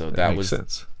 So that makes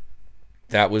sense.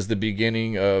 That was the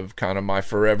beginning of kind of my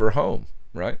forever home,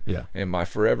 right? Yeah. And my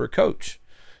forever coach.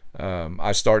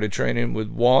 I started training with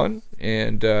Juan,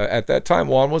 and at that time,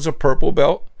 Juan was a purple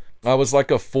belt. I was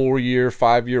like a 4-year,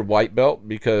 5-year white belt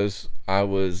because I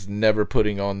was never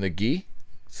putting on the gi.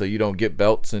 So you don't get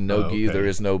belts and no gi. Okay. There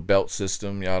is no belt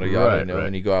system, yada, yada. Right.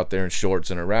 And you go out there in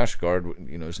shorts and a rash guard,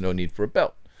 there's no need for a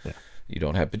belt. Yeah. You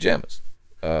don't have pajamas.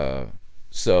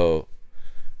 So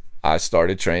I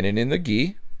started training in the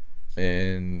gi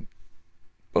and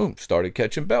boom, started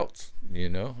catching belts,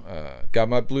 got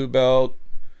my blue belt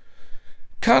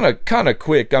kind of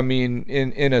quick. I mean,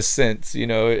 in a sense,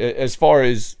 as far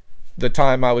as the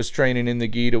time I was training in the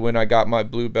gi to when I got my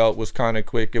blue belt was kind of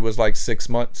quick. It was like 6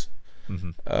 months.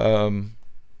 Mm-hmm.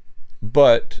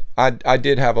 But I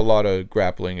did have a lot of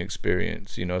grappling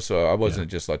experience, so I wasn't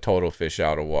just a total fish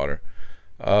out of water.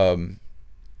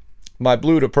 My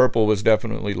blue to purple was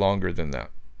definitely longer than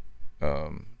that.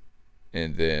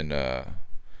 And then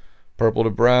purple to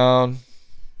brown,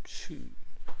 shoot,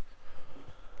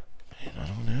 man, I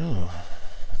don't know.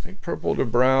 I think purple to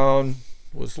brown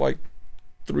was like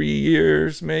 3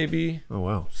 years maybe. Oh,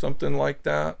 wow. Something like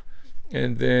that.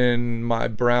 And then my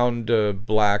brown to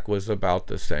black was about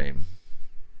the same.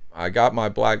 I got my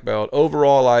black belt.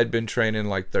 Overall, I'd been training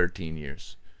like 13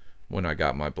 years when I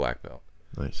got my black belt.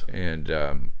 Nice. And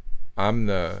I'm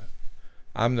the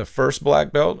first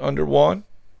black belt under Juan.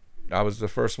 I was the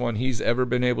first one he's ever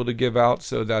been able to give out.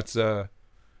 So that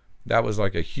was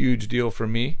like a huge deal for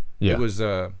me. Yeah. It was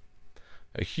a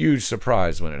huge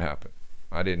surprise when it happened.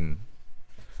 I didn't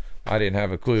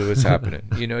have a clue what's happening.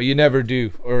 You never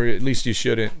do, or at least you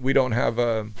shouldn't. We don't have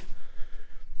an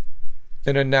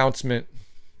announcement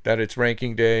that it's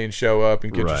ranking day and show up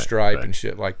and get your stripe and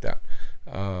shit like that.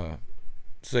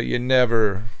 So you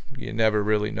never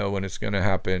really know when it's going to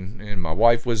happen. And my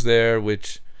wife was there,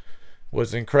 which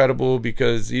was incredible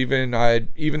because even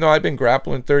though I'd been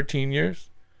grappling 13 years,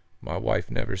 my wife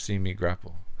never seen me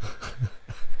grapple.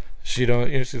 She don't.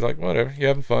 She's like, whatever. You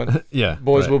having fun? Yeah.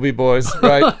 Boys will be boys,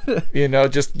 right?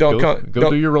 Just don't Go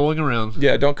do your rolling around.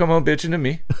 Yeah, don't come home bitching to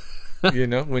me.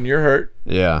 When you're hurt.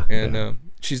 Yeah. And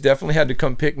she's definitely had to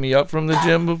come pick me up from the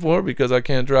gym before because I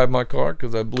can't drive my car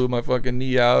because I blew my fucking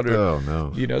knee out or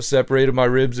oh no, separated my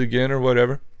ribs again or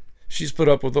whatever. She's put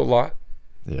up with a lot.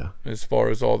 Yeah. As far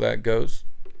as all that goes,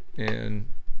 and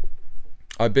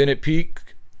I've been at peak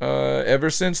ever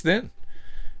since then,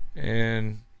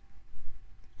 and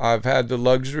I've had the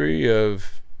luxury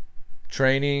of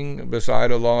training beside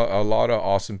a lot of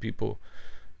awesome people,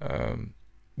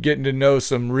 getting to know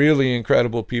some really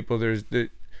incredible people. There's the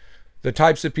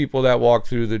types of people that walk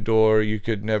through the door you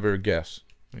could never guess.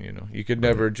 You could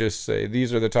never just say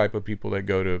these are the type of people that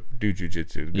go to do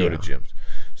jiu-jitsu, go to gyms.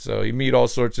 So you meet all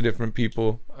sorts of different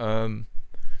people.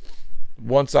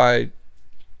 Once I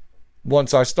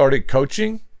started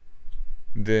coaching,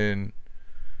 then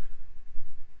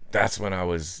that's when I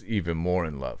was even more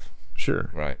in love. Sure.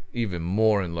 Right. Even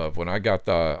more in love when I got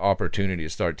the opportunity to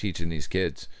start teaching these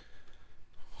kids.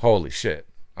 Holy shit.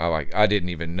 I didn't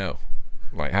even know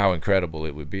how incredible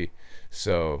it would be.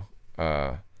 So,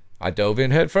 I dove in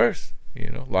head first,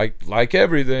 like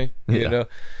everything,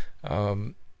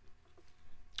 and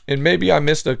maybe I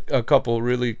missed a couple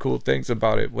really cool things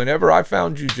about it. Whenever I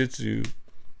found jiu-jitsu,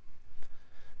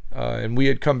 and we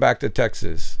had come back to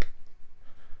Texas,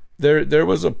 there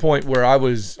was a point where I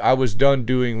was done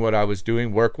doing what I was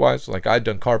doing work-wise. Like I'd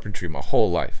done carpentry my whole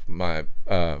life. My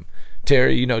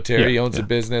Terry, Terry owns a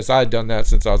business. I had done that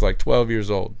since I was like 12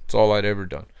 years old. It's all I'd ever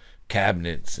done.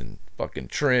 cabinets and fucking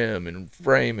trim and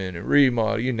framing and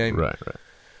remodel, you name it. Right.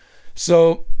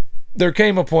 So there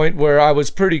came a point where I was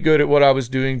pretty good at what I was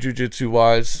doing jiu-jitsu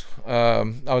wise. I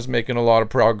was making a lot of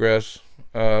progress.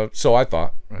 So I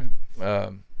thought,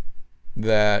 right,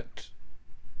 that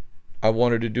I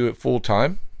wanted to do it full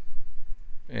time.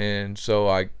 And so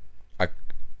I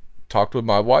talked with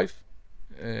my wife,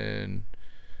 and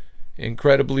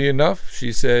incredibly enough,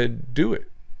 she said, do it.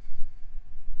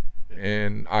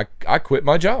 And I quit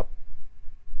my job.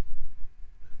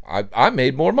 I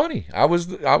made more money. I was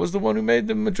the one who made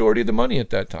the majority of the money at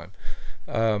that time.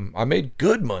 I made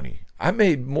good money. I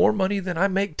made more money than I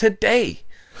make today,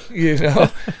 you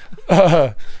know,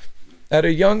 at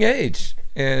a young age.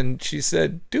 And she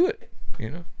said, do it, you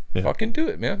know, fucking do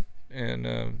it, man. And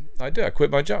I did. I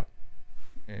quit my job.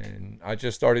 And I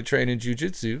just started training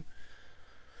jiu-jitsu.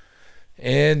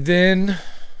 And then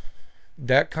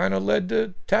that kind of led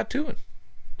to tattooing.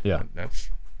 Yeah. That's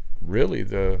really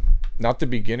not the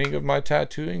beginning of my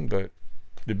tattooing, but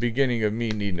the beginning of me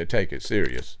needing to take it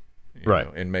serious, you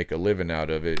know, and make a living out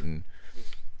of it. And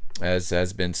as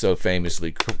has been so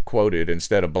famously quoted,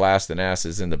 instead of blasting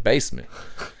asses in the basement,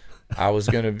 I was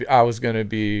gonna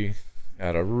be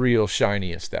at a real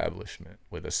shiny establishment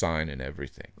with a sign and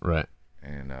everything. Right.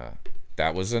 And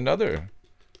that was another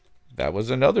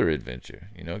adventure,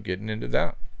 you know, getting into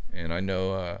that. And I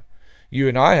know you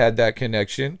and I had that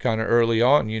connection kind of early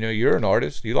on. You know, you're an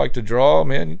artist. You like to draw,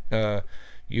 man.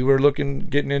 You were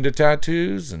getting into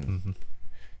tattoos, and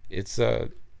it's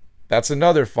that's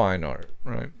another fine art,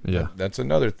 right? Yeah. That's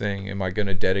another thing. Am I going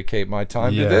to dedicate my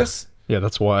time to this? Yeah,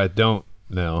 that's why I don't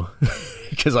now,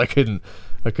 because I couldn't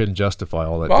justify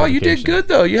all that. Well, dedication. you did good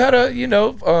though. You had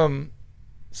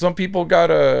some people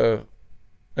got a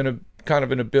kind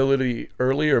of an ability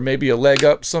early, or maybe a leg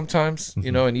up sometimes,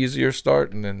 you know, an easier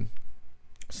start, and then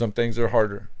some things are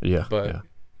harder. Yeah. But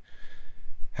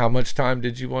how much time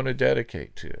did you want to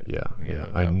dedicate to it? Yeah. You know,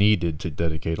 I needed to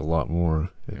dedicate a lot more.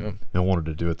 And I wanted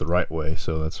to do it the right way,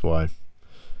 so that's why,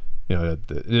 you know, it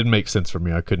didn't make sense for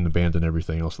me. I couldn't abandon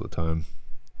everything else at the time.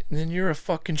 And then you're a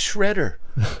fucking shredder.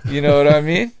 You know what I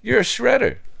mean? You're a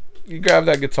shredder. You grab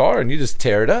that guitar and you just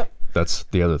tear it up. That's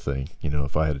the other thing, you know,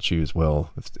 if I had to choose,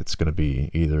 well, it's going to be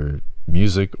either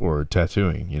music or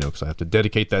tattooing, you know, because I have to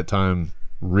dedicate that time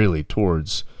really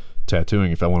towards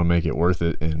tattooing if I want to make it worth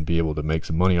it and be able to make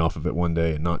some money off of it one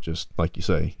day, and not just, like you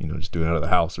say, you know, just do it out of the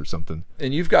house or something.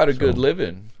 And you've got a good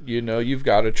living, you know, you've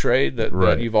got a trade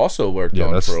that you've also worked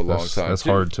on for a long time. That's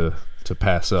hard to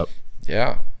pass up.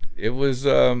 Yeah. It was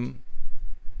a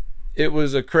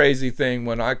crazy thing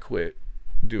when I quit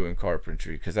doing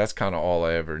carpentry, because that's kind of all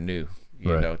I ever knew,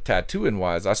 you know, tattooing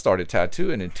wise. I started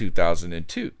tattooing in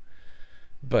 2002,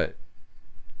 but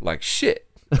like shit.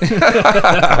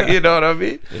 You know what I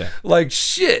mean? Yeah. Like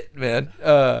shit, man.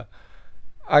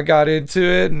 I got into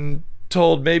it and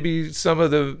told maybe some of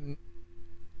the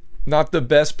not the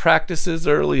best practices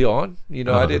early on. You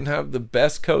know, I didn't have the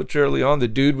best coach early on. The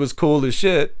dude was cool as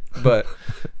shit, but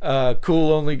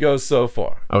cool only goes so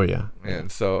far. Oh yeah.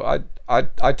 And so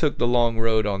I took the long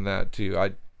road on that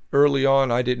too. Early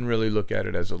on, I didn't really look at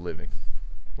it as a living,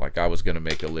 like I was going to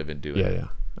make a living doing it. Yeah.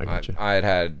 I got you. I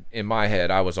had in my head,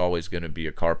 I was always going to be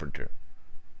a carpenter,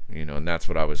 you know, and that's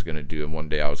what I was going to do. And one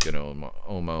day I was going to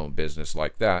own my own business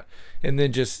like that, and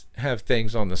then just have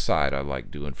things on the side I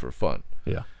like doing for fun.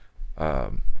 Yeah.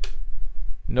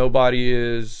 Nobody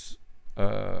is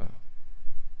a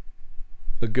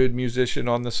good musician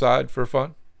on the side for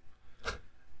fun.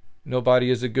 Nobody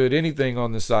is a good anything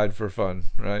on the side for fun,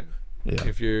 right? Yeah.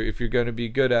 If you're going to be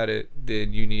good at it,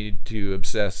 then you need to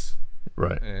obsess,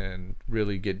 right, and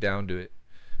really get down to it,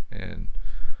 and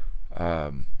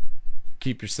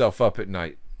keep yourself up at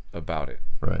night about it,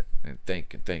 right, and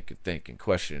think and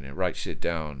question and write shit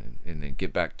down, and then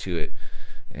get back to it,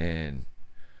 and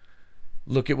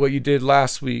look at what you did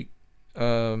last week,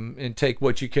 and take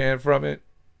what you can from it,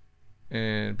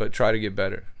 but try to get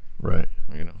better. Right.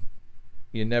 You know,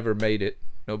 you never made it.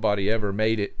 Nobody ever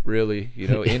made it, really, you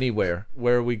know, anywhere.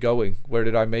 Where are we going? Where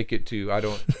did I make it to? I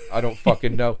don't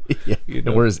fucking know. Yeah. You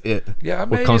know? Where's it? Yeah, I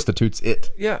made what constitutes it?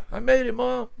 Yeah, I made it,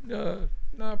 Mom. No,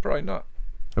 probably not.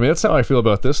 I mean, that's how I feel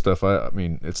about this stuff. I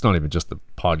mean, it's not even just the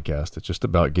podcast. It's just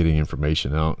about getting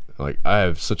information out. Like, I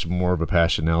have such more of a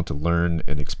passion now to learn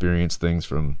and experience things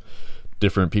from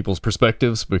different people's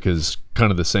perspectives, because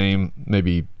kind of the same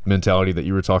maybe mentality that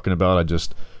you were talking about.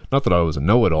 Not that I was a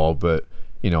know-it-all, but,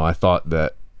 you know, I thought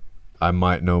that I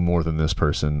might know more than this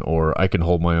person, or I can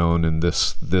hold my own in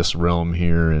this realm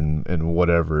here and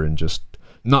whatever, and just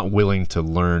not willing to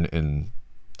learn and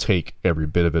take every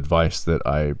bit of advice that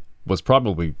I was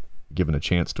probably given a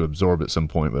chance to absorb at some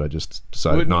point, but I just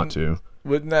decided not to.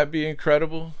 Wouldn't that be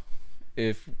incredible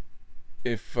if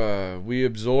we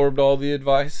absorbed all the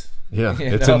advice? Yeah, You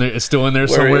it's know? in there. It's still in there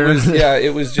Where somewhere.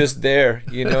 it was just there,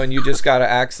 and you just got to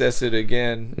access it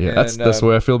again. Yeah, and, that's the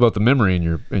way I feel about the memory in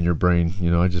your brain.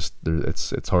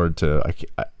 It's hard to.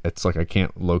 It's like I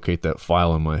can't locate that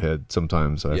file in my head.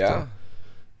 Sometimes I have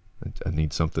I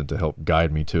need something to help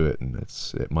guide me to it, and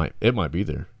it might be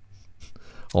there.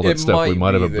 All that It stuff we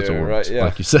might might have be there, absorbed, right? Yeah.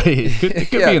 like you say, it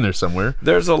could Yeah. be in there somewhere.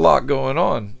 There's a lot going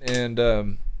on,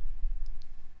 and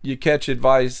you catch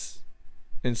advice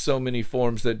in so many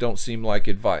forms that don't seem like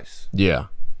advice. Yeah,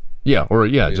 just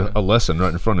a lesson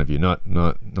right in front of you, not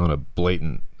a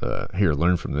blatant here,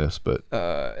 learn from this, but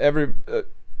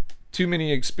Too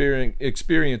many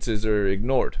experiences are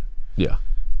ignored, yeah,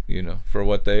 for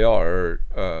what they are.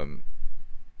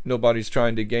 Nobody's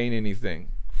trying to gain anything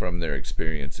from their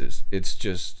experiences. It's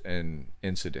just an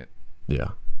incident.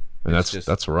 yeah, and It's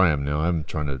that's where I am now. I'm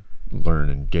trying to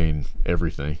learn and gain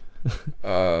everything.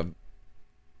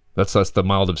 That's the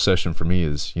mild obsession for me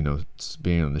is it's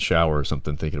being in the shower or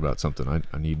something, thinking about something. I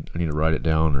need to write it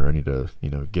down, or I need to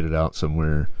get it out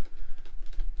somewhere.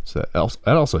 So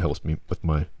that also helps me with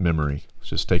my memory. It's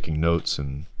just taking notes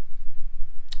and.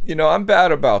 I'm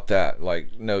bad about that,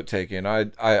 like note taking.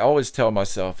 I always tell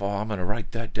myself, I'm gonna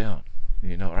write that down.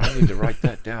 Or I need to write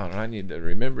that down, and I need to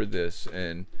remember this.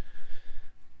 And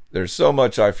there's so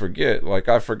much I forget. Like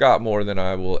I forgot more than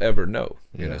I will ever know,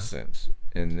 in a sense.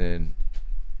 And then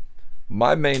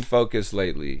my main focus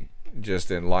lately,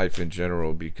 just in life in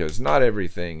general, because not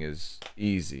everything is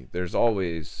easy. There's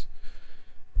always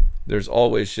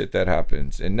shit that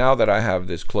happens. And now that I have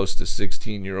this close to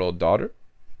 16-year-old daughter,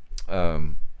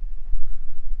 man,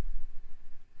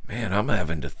 I'm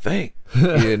having to think,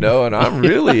 and I'm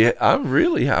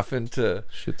really having to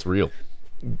Shit's real.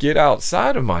 get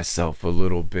outside of myself a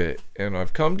little bit. And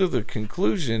I've come to the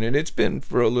conclusion, and it's been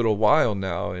for a little while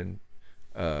now, and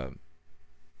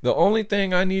the only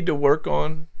thing I need to work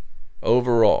on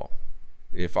overall,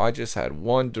 if I just had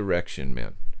one direction,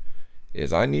 man,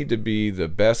 is I need to be the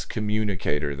best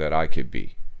communicator that I could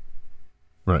be.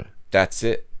 Right. That's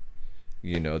it.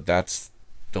 That's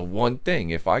the one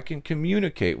thing. If I can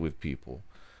communicate with people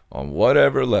on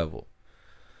whatever level,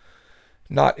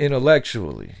 not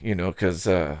intellectually, because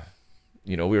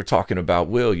we were talking about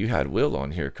Will. You had Will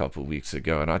on here a couple of weeks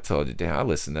ago, and I told you, damn, I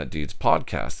listened to that dude's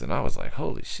podcast, and I was like,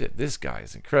 holy shit, this guy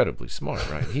is incredibly smart,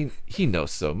 right? He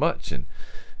knows so much, and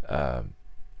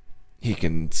he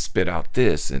can spit out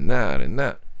this and that and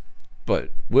that. But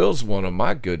Will's one of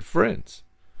my good friends.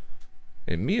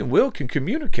 And me and Will can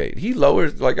communicate. He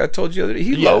lowers, like I told you the other day,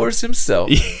 he lowers himself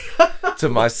to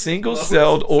my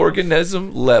single-celled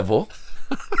organism level,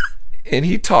 and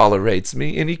he tolerates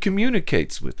me, and he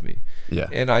communicates with me. Yeah.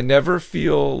 And I've never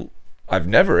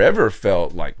ever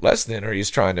felt like less than, or he's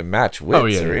trying to match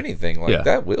wits or anything like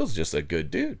that. Will's just a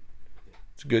good dude.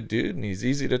 It's a good dude, and he's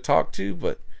easy to talk to,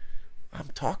 but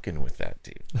I'm talking with that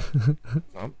dude.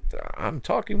 I'm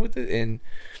talking with it, and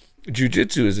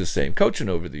jiu-jitsu is the same. Coaching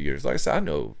over the years, like I said, I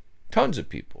know tons of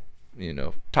people,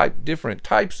 different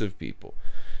types of people,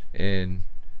 and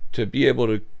to be able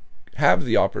to have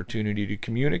the opportunity to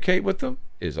communicate with them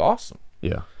is awesome.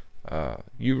 Yeah.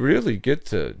 You really get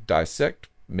to dissect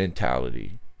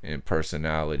mentality and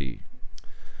personality.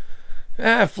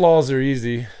 Flaws are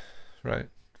easy, right?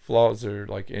 Flaws are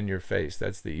like in your face.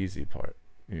 That's the easy part,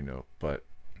 but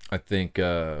I think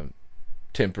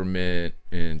temperament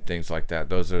and things like that,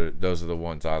 those are the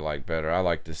ones I like better. I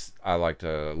like to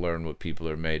learn what people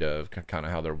are made of, kind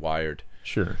of how they're wired.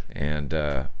 Sure. And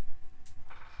I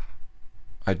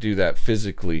do that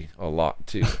physically a lot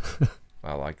too.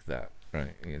 I like that,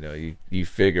 right? You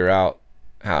figure out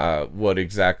what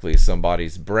exactly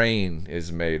somebody's brain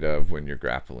is made of when you're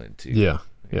grappling too. Yeah.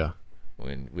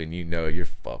 When you're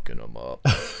fucking them up.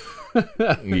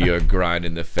 You're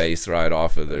grinding the face right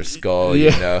off of their skull,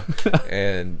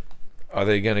 and are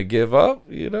they gonna give up,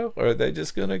 or are they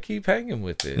just gonna keep hanging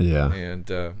with it? Yeah. And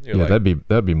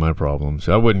that'd be my problem.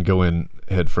 So I wouldn't go in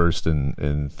head first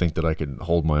and think that I could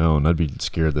hold my own. I'd be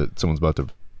scared that someone's about to.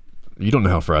 You don't know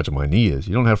how fragile my knee is.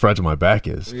 You don't know how fragile my back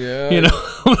is. Yeah.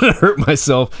 I'm gonna hurt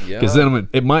myself because then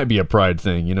it might be a pride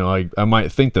thing. I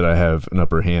might think that I have an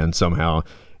upper hand somehow,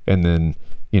 and then.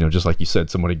 Just like you said,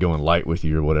 somebody going light with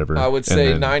you or whatever. I would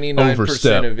say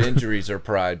 99% of injuries are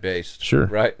pride based. Sure.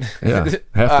 Right? Yeah,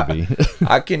 have to be.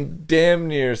 I can damn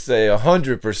near say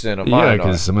 100% of mine. Yeah,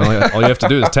 because all you have to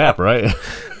do is tap, right?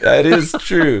 That is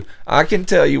true. I can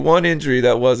tell you one injury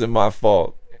that wasn't my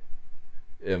fault.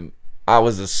 I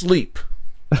was asleep.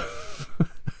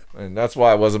 And that's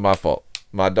why it wasn't my fault.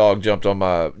 My dog jumped on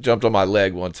my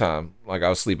leg one time. Like I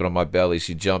was sleeping on my belly.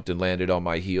 She jumped and landed on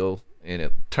my heel, and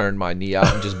it turned my knee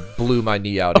out and just blew my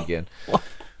knee out again.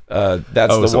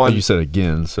 That's the one you said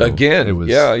again. So again. it was,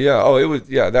 yeah. Oh, it was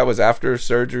that was after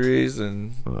surgeries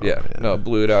and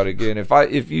blew it out again.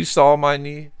 If you saw my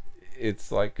knee,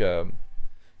 it's like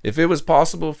if it was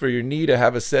possible for your knee to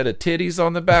have a set of titties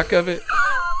on the back of it,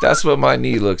 that's what my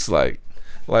knee looks like.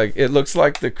 Like it looks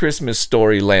like the Christmas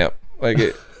Story lamp. Like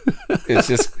it's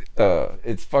just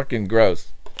it's fucking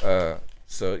gross.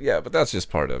 So yeah, but that's just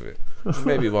part of it.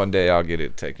 Maybe one day I'll get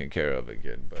it taken care of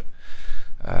again,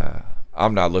 but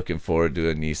I'm not looking forward to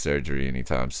a knee surgery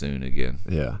anytime soon again.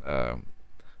 Yeah.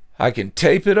 I can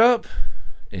tape it up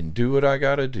and do what I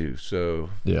gotta do, so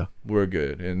yeah, we're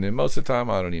good. And then most of the time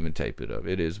I don't even tape it up.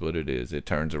 It is what it is. It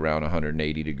turns around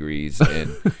 180 degrees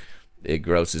and it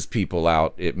grosses people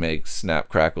out. It makes snap,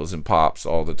 crackles, and pops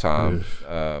all the time.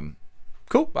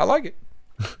 Cool, I like it.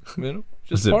 You know,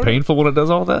 just is it painful when it does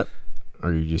all that, or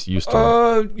are you just used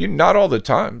to it? Not all the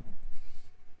time.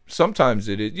 Sometimes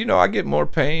it is. You know, I get more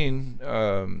pain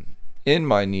in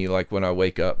my knee, like when I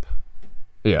wake up.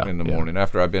 Yeah, in the morning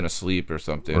after I've been asleep or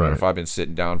something, right. Or if I've been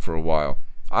sitting down for a while.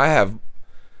 I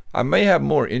may have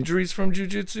more injuries from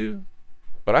jiu-jitsu,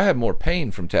 but I have more pain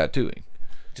from tattooing.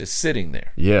 Just sitting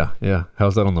there. Yeah.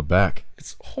 How's that on the back?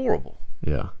 It's horrible.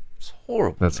 Yeah. It's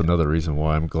horrible. That's another reason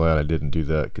why I'm glad I didn't do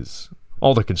that, because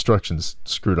all the construction's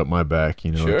screwed up my back,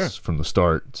 you know, Sure. It's from the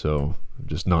start, so I'm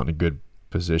just not in a good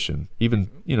position. Even,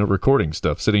 you know, recording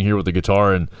stuff, sitting here with the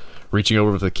guitar and reaching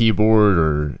over with the keyboard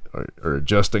or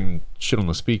adjusting shit on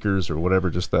the speakers or whatever,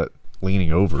 just that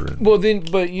leaning over. Well, then,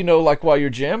 but you know, like while you're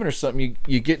jamming or something,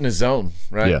 you get in a zone,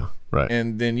 right? Yeah, right.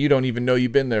 And then you don't even know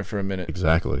you've been there for a minute.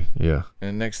 Exactly, yeah.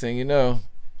 And next thing you know,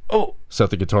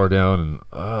 set the guitar down and,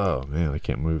 oh man, I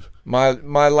can't move. My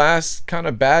last kind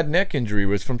of bad neck injury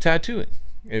was from tattooing.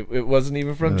 It wasn't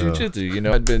even from jiu-jitsu. You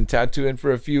know, I'd been tattooing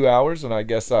for a few hours, and I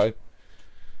guess I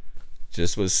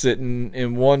just was sitting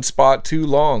in one spot too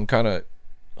long, kind of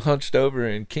hunched over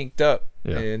and kinked up.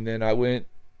 Yeah. And then I went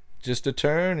just a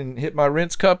turn and hit my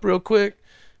rinse cup real quick.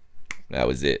 That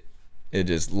was it. It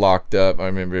just locked up. I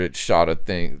remember it shot a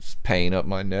pain up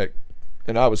my neck.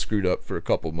 And I was screwed up for a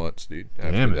couple months, dude,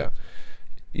 after that.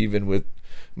 Even with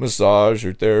massage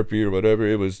or therapy or whatever,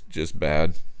 it was just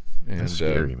bad. And, that's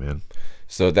scary, man.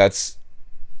 So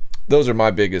those are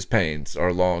my biggest pains,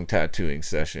 are long tattooing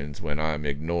sessions when I'm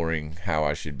ignoring how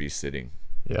I should be sitting.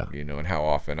 Yeah. You know, and how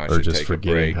often I or should just take a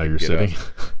forgetting break how and you're get sitting.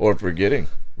 up. Or forgetting.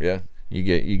 Yeah. You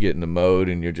get in the mode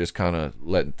and you're just kind of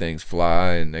letting things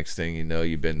fly, and next thing you know,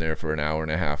 you've been there for an hour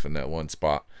and a half in that one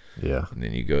spot. Yeah. And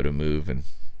then you go to move and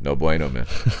no bueno, man.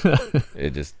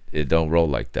 It don't roll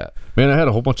like that. Man, I had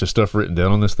a whole bunch of stuff written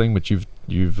down on this thing, but you've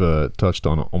touched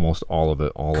on almost all of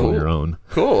it on your own.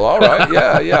 Cool. All right.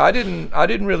 Yeah. I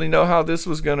didn't really know how this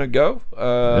was gonna go.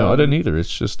 No, I didn't either.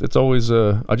 It's always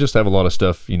I just have a lot of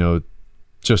stuff, you know,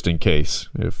 just in case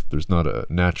if there's not a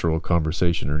natural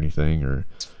conversation or anything, or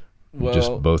we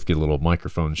just both get a little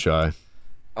microphone shy.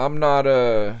 I'm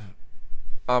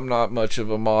not much of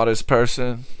a modest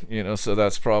person, you know, so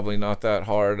that's probably not that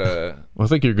hard. Well, I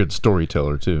think you're a good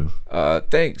storyteller too.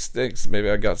 Thanks. Maybe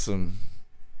I got some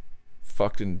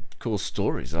fucking cool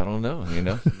stories. I don't know, you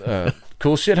know.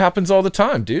 Cool shit happens all the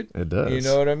time, dude. It does. You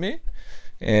know what I mean?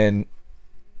 And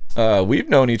we've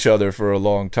known each other for a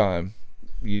long time.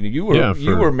 You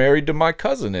were married to my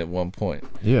cousin at one point.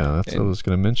 Yeah, that's what I was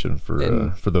going to mention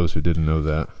for those who didn't know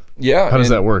that. Yeah. How does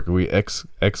that work? Are we ex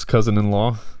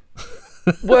cousin-in-law?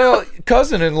 Well,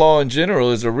 cousin-in-law in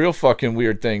general is a real fucking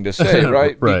weird thing to say,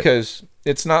 right? Because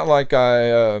it's not like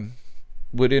I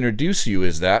would introduce you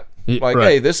as that. Like,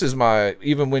 hey, this is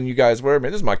even when you guys were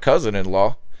married, this is my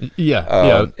cousin-in-law.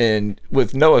 Yeah. And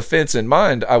with no offense in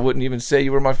mind, I wouldn't even say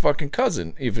you were my fucking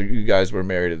cousin if you guys were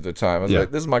married at the time. I was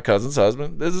like, this is my cousin's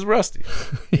husband. This is Rusty.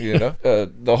 You know,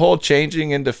 the whole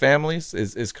changing into families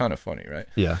is kind of funny, right?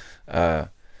 Yeah.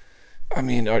 I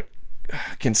mean,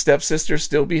 can stepsisters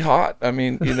still be hot? I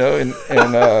mean, you know, and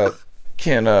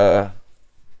can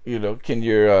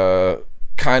your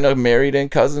kind of married in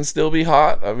cousin still be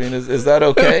hot? I mean, is that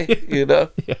okay? You know?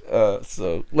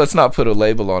 So let's not put a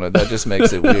label on it. That just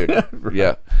makes it weird.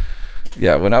 Right.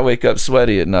 Yeah. When I wake up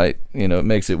sweaty at night, you know, it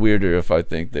makes it weirder if I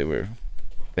think they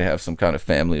have some kind of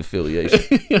family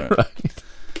affiliation. Right.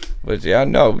 But yeah,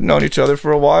 known each other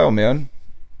for a while, man.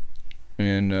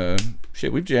 And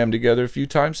shit, we've jammed together a few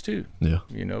times too. Yeah.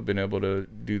 You know, been able to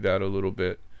do that a little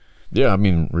bit. Yeah, I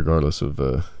mean, regardless of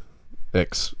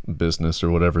ex business or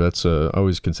whatever, that's I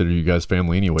always consider you guys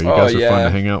family anyway. You guys are fun to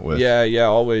hang out with. Yeah,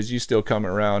 always. You still come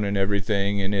around and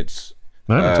everything, and it's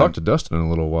I haven't talked to Dustin in a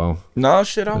little while. No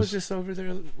shit, I was just over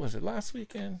there. Was it last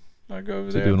weekend? I go over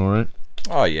Is there. he doing all right?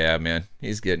 Oh yeah, man,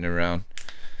 he's getting around.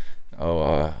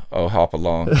 Hop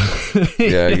along.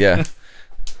 Yeah.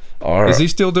 All right. Is he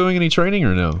still doing any training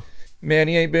or no? Man,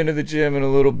 he ain't been to the gym in a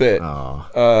little bit.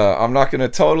 Oh. I'm not gonna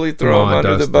totally throw him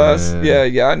under the Dustin, bus.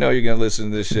 man. Yeah, I know you're gonna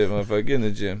listen to this shit, motherfucker. Get in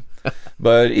the gym.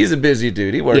 But he's a busy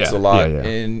dude. He works a lot,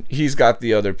 and he's got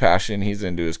the other passion. He's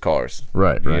into his cars.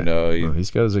 Right. You know,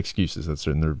 He's got his excuses. That's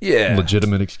certain. They're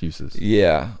legitimate excuses.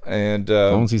 Yeah, and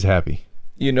as long as he's happy.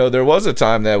 you know, there was a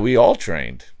time that we all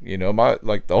trained. You know,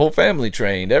 the whole family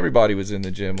trained. Everybody was in the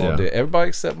gym all day. Everybody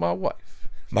except my wife.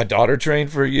 My daughter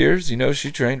trained for years. You know,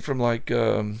 she trained from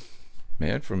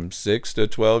from 6 to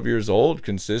 12 years old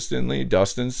consistently.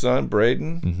 Dustin's son,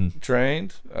 Braden,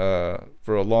 trained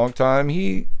for a long time.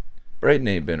 Braden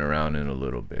ain't been around in a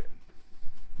little bit.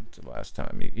 It's the last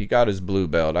time. He got his blue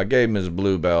belt. I gave him his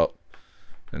blue belt,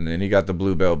 and then he got the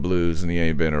blue belt blues, and he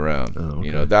ain't been around. Oh, okay.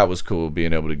 You know, that was cool,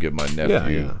 being able to give my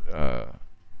nephew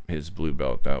his blue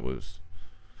belt. That was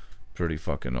pretty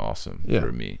fucking awesome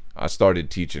for me. I started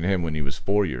teaching him when he was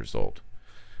 4 years old,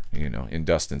 you know, in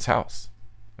Dustin's house.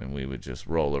 And we would just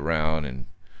roll around, and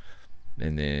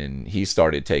then he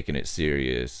started taking it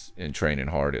serious and training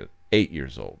hard at 8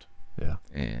 years old. Yeah.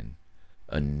 And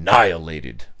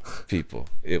annihilated people.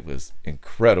 It was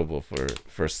incredible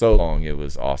for so long. It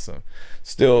was awesome.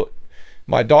 Still,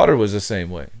 my daughter was the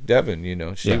same way. Devin, you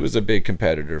know, she was a big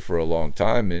competitor for a long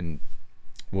time, and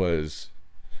both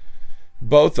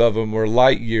of them were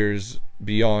light years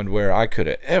beyond where I could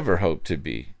have ever hoped to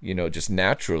be, you know, just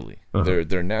naturally.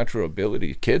 Their natural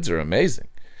ability. Kids are amazing.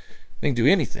 They can do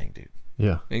anything, dude.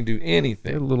 Yeah. They can do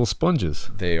anything. They're little sponges.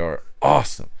 They are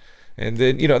awesome. And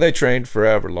then, you know, they trained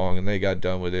forever long, and they got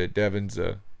done with it. Devin's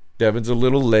a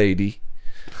little lady.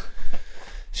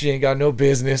 She ain't got no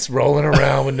business rolling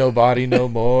around with nobody no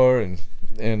more, and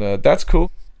that's cool.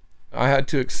 I had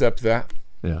to accept that.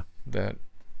 Yeah. That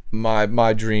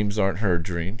my dreams aren't her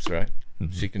dreams, right?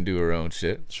 She can do her own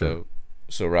shit. Sure.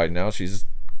 So right now she's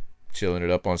chilling it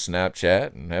up on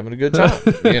Snapchat and having a good time.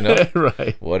 You know,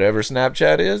 Right. Whatever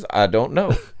Snapchat is, I don't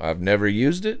know. I've never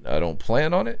used it. I don't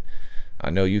plan on it. I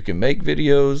know you can make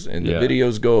videos, and the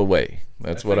videos go away.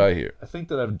 That's what I hear. I think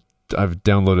that I've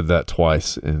downloaded that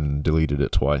twice and deleted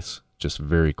it twice, just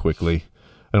very quickly.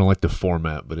 I don't like the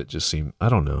format, but it just seemed, I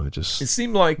don't know, It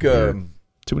seemed like too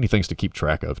many things to keep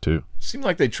track of too. seemed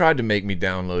like they tried to make me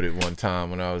download it one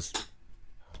time when I was,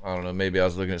 I don't know, maybe I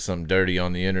was looking at something dirty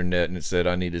on the internet, and it said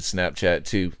I needed Snapchat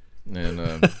too,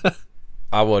 and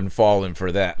I wasn't falling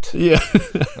for that. Yeah.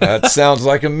 That sounds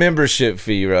like a membership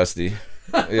fee, Rusty.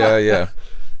 Yeah.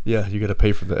 Yeah, you got to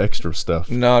pay for the extra stuff.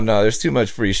 No, there's too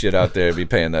much free shit out there to be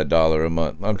paying that $1 a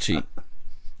month. I'm cheap.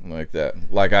 Like that.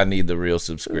 Like I need the real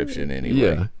subscription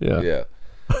anyway. Yeah.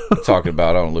 Talking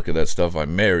about, I don't look at that stuff.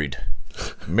 I'm married.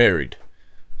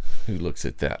 Who looks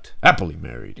at that? Happily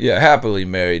married. Yeah, happily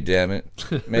married, damn it.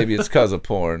 Maybe it's because of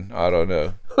porn. I don't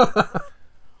know.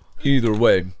 Either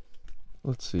way.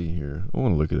 Let's see here. I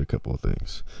want to look at a couple of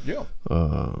things. Yeah.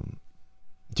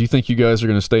 Do you think you guys are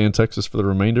going to stay in Texas for the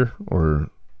remainder, or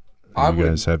you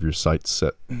guys have your sights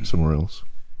set somewhere else?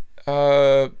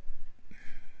 I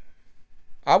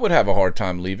would have a hard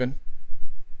time leaving,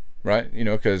 right? You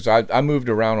know, because I moved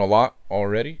around a lot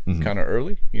already, kind of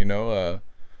early, you know.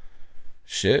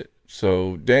 Shit.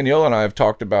 So Danielle and I have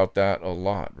talked about that a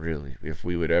lot, really, if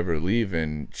we would ever leave.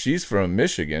 And she's from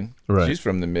Michigan. Right. She's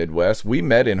from the Midwest. We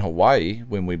met in Hawaii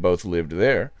when we both lived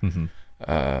there.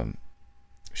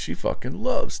 She fucking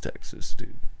loves Texas,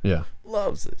 dude. Yeah.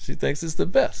 Loves it. She thinks it's the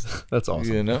best. That's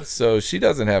awesome. You know, so she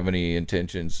doesn't have any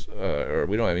intentions, or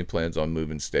we don't have any plans on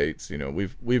moving states. You know,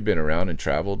 we've been around and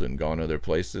traveled and gone other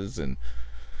places, and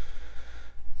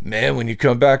man, when you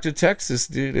come back to Texas,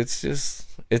 dude, it's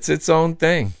its own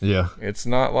thing. Yeah. It's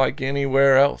not like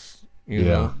anywhere else. You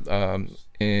know,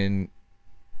 and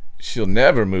she'll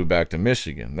never move back to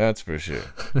Michigan. That's for sure.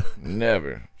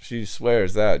 Never. She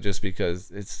swears that just because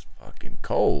it's fucking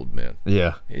cold, man.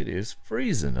 Yeah. It is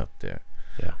freezing up there.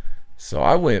 Yeah. So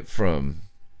I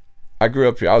grew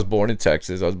up here. I was born in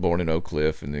Texas. I was born in Oak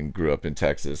Cliff, and then grew up in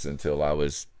Texas until I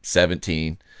was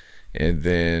 17. And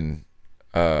then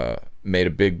made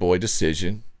a big boy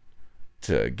decision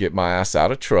to get my ass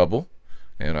out of trouble.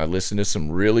 And I listened to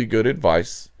some really good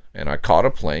advice, and I caught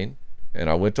a plane, and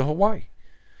I went to Hawaii.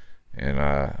 And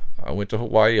I went to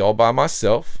Hawaii all by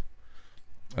myself.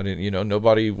 I didn't, you know,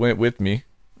 nobody went with me.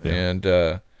 Yeah. And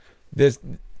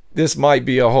this might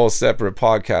be a whole separate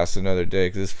podcast another day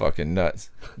because it's fucking nuts.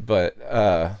 But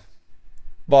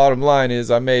bottom line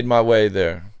is I made my way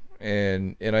there.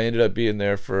 And I ended up being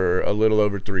there for a little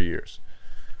over 3 years.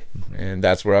 And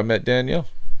that's where I met Danielle.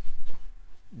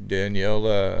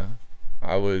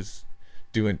 I was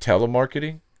doing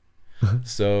telemarketing.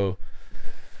 So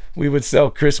we would sell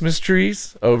Christmas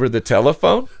trees over the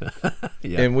telephone.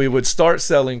 Yeah. And we would start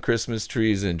selling Christmas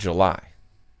trees in July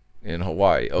in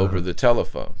Hawaii over the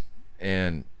telephone.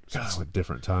 And God, what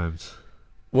different times.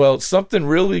 well, something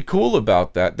really cool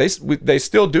about that, they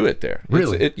still do it there.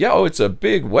 Really? It's a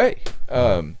big way.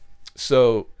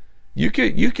 So you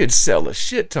could sell a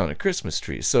shit ton of Christmas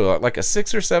trees. So like a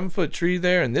 6 or 7 foot tree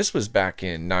there, and this was back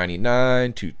in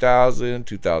 99, 2000,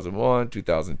 2001,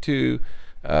 2002.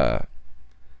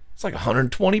 It's like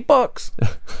 $120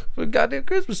 for a goddamn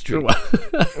Christmas tree.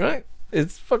 Right?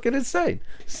 It's fucking insane.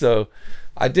 So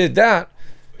I did that,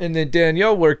 and then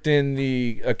Danielle worked in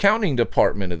the accounting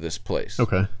department of this place.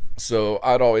 Okay. So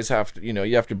I'd always have to,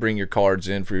 you have to bring your cards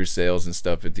in for your sales and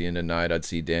stuff at the end of the night. I'd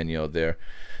see Danielle there.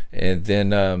 And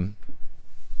then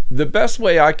the best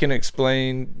way I can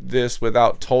explain this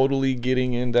without totally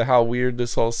getting into how weird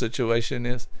this whole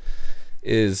situation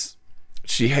is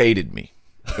she hated me.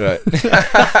 Right.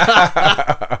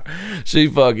 She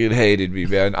fucking hated me,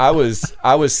 man. I was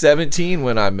 17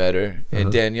 when I met her,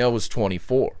 and Danielle was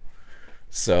 24.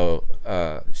 So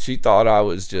she thought I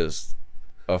was just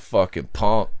a fucking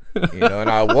punk, and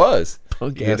I was.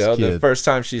 Punk-ass The kid. first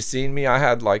time she seen me, I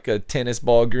had like a tennis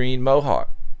ball green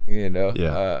mohawk,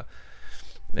 Yeah.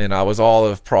 and I was all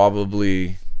of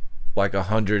probably like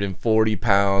 140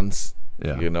 pounds.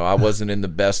 Yeah. I wasn't in the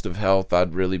best of health.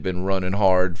 I'd really been running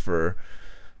hard for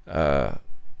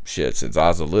since I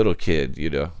was a little kid,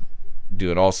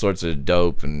 doing all sorts of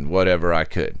dope and whatever I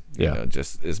could.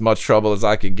 Just as much trouble as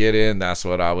I could get in, that's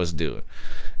what I was doing.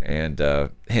 And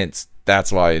hence,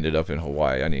 that's why I ended up in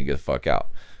Hawaii. I need to get the fuck out.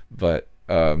 But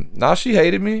now she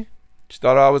hated me. She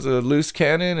thought I was a loose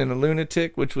cannon and a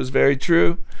lunatic, which was very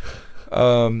true.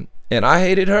 And I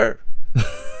hated her.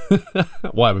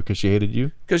 Why? Because she hated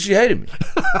you? Because she hated me.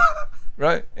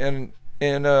 Right? And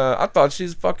I thought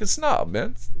she's a fucking snob,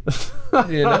 man.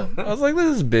 I was like,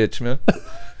 this bitch, man.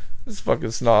 This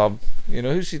fucking snob.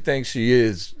 Who she thinks she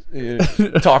is,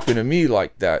 talking to me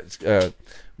like that.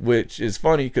 Which is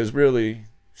funny because really,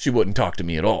 she wouldn't talk to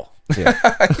me at all.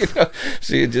 Yeah.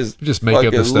 She'd just make up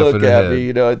fucking the stuff look in her at head. me,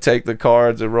 and take the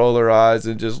cards and roll her eyes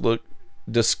and just look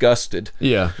disgusted.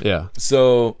 Yeah. Yeah.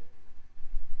 So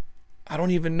I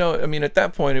don't even know. I mean, at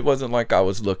that point, it wasn't like I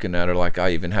was looking at her like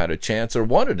I even had a chance or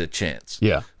wanted a chance.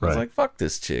 Yeah. I was Right. like, fuck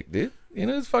this chick, dude.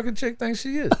 This fucking chick thinks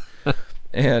she is.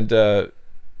 And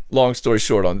long story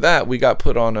short on that, we got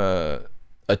put on a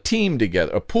team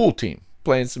together, a pool team,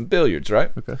 playing some billiards,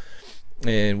 right? Okay.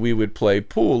 And we would play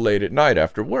pool late at night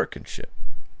after work and shit.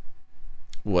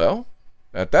 Well,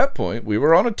 at that point, we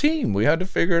were on a team. We had to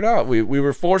figure it out. We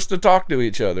were forced to talk to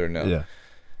each other now. Yeah.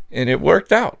 And it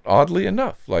worked out, oddly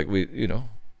enough. Like we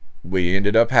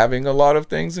ended up having a lot of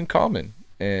things in common.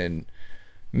 And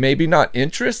maybe not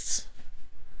interests,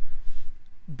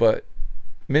 but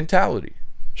mentality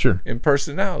Sure. and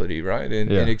personality, right?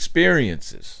 And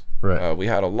experiences. Right. We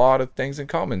had a lot of things in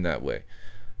common that way.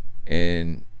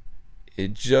 And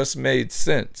it just made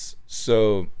sense.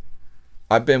 So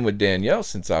I've been with Danielle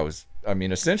since I was,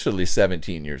 essentially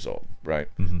 17 years old, right?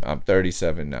 I'm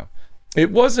 37 now.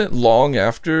 It wasn't long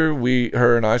after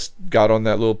her and I got on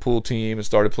that little pool team and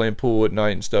started playing pool at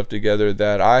night and stuff together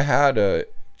that I had an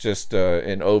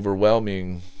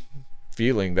overwhelming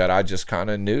feeling that I just kind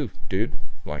of knew, dude.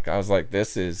 Like I was like,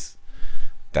 that's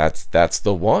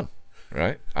the one,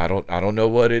 right? I don't know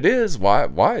what it is, why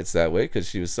it's that way, because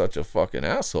she was such a fucking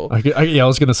asshole. I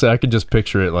was gonna say I can just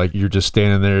picture it like you're just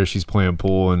standing there, she's playing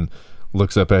pool and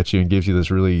looks up at you and gives you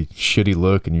this really shitty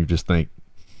look, and you just think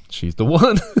she's the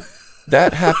one.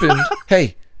 That happened.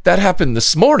 Hey, that happened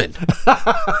this morning.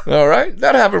 All right,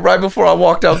 that happened right before I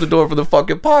walked out the door for the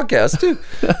fucking podcast too.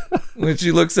 When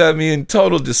she looks at me in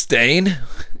total disdain,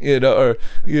 she's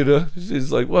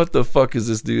like, "What the fuck is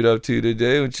this dude up to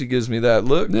today?" When she gives me that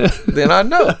look, then I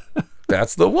know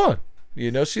that's the one.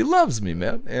 She loves me,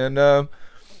 man. And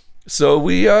so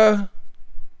we,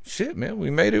 we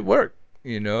made it work.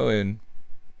 And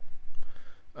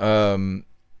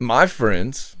my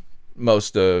friends.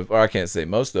 I can't say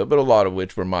most of, but a lot of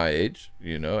which were my age,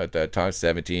 at that time,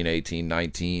 17, 18,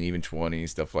 19, even 20,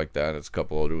 stuff like that. It's a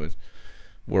couple older ones.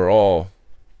 We're all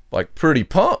like pretty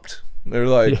pumped. They're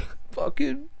like,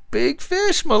 fucking big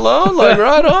fish, Malone. Like,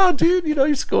 right on, dude.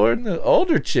 You're scoring the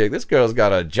older chick. This girl's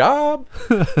got a job,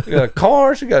 she got a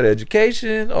car, she got an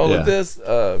education, all of this.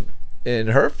 And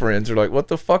her friends are like, what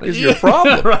the fuck is your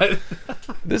problem? Right.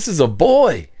 This is a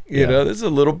boy. This is a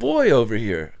little boy over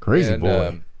here. Crazy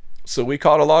boy. So we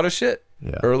caught a lot of shit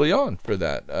Yeah. early on for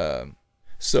that.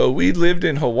 So we lived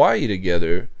in Hawaii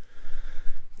together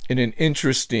in an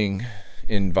interesting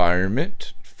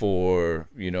environment for,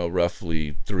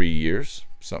 roughly 3 years,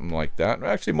 something like that.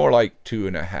 Actually, more like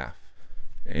 2.5.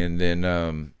 And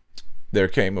then there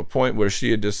came a point where she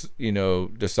had just,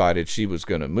 decided she was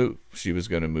going to move. She was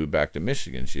going to move back to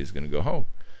Michigan. She was going to go home.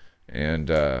 And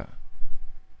I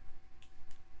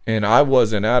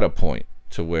wasn't at a point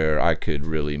to where I could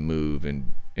really move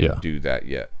and do that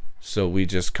yet. So we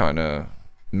just kind of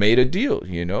made a deal,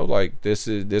 like this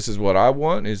is what I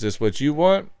want. Is this what you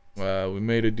want? We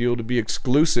made a deal to be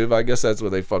exclusive. I guess that's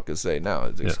what they fucking say now.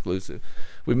 It's exclusive.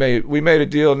 We made a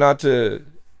deal not to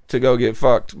go get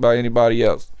fucked by anybody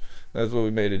else. That's what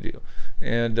we made a deal.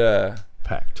 And a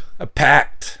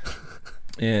pact.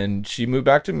 And she moved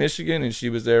back to Michigan, and she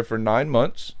was there for 9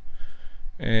 months.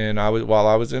 And while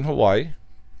I was in Hawaii,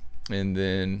 and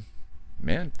then,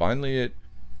 man, finally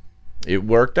it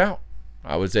worked out.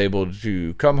 I was able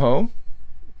to come home,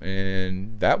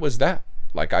 and that was that.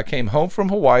 Like, I came home from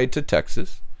Hawaii to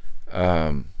Texas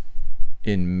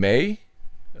in May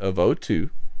of 2002,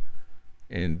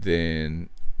 and then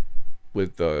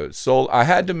with the soul, I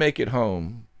had to make it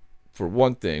home for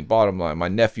one thing. Bottom line, my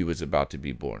nephew was about to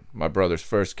be born. My brother's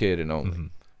first kid and only. Mm-hmm.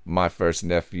 My first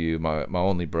nephew, my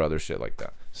only brother, shit like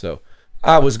that. So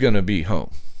I was going to be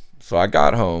home. So I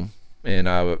got home,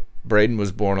 and Braden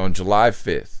was born on July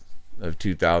 5th of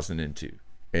 2002.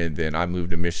 And then I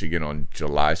moved to Michigan on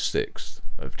July 6th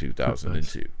of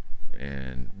 2002. Nice.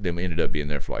 And then we ended up being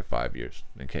there for like 5 years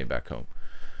and came back home.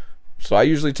 So I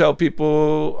usually tell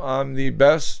people I'm the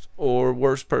best or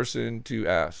worst person to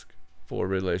ask for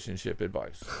relationship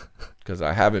advice because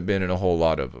I haven't been in a whole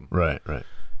lot of them. Right.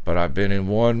 But I've been in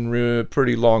one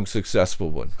pretty long,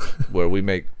 successful one where we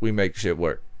make shit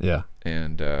work. Yeah.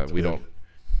 And we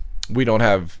don't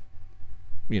have,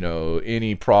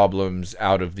 any problems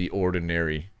out of the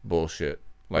ordinary bullshit.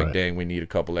 Like, right. Dang, we need a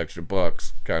couple extra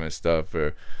bucks kind of stuff.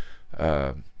 Or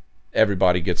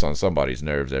everybody gets on somebody's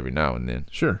nerves every now and then.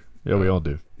 Sure. Yeah, we all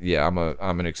do. Yeah,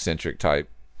 I'm an eccentric type,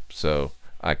 so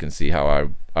I can see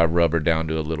how I rub her down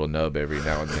to a little nub every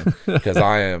now and then because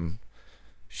I'm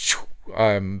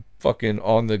fucking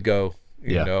on the go,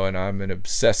 you know, and I'm an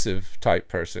obsessive type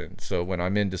person. So when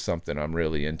I'm into something, I'm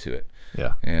really into it.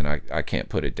 Yeah. And I can't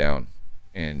put it down.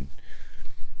 And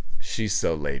she's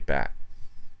so laid back.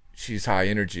 She's high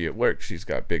energy at work. She's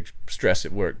got big stress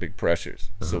at work, big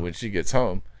pressures. Uh-huh. So when she gets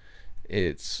home,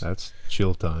 that's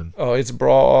chill time. Oh, it's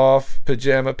bra off,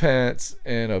 pajama pants,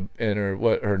 and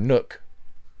her Nook.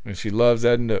 And she loves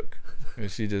that Nook. And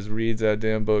she just reads that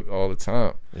damn book all the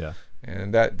time. Yeah.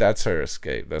 And that's her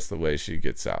escape. That's the way she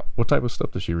gets out. What type of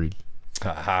stuff does she read?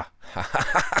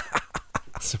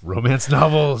 Romance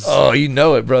novels. Oh, you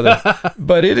know it, brother.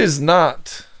 But it is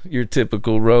not your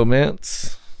typical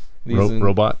romance.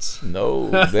 Robots?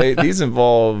 No. These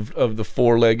involve of the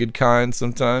four-legged kind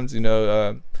sometimes,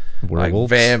 werewolves? Like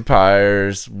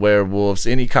vampires, werewolves,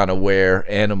 any kind of were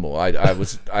animal.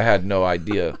 I had no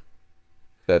idea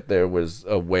that there was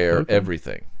a were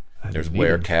everything. There's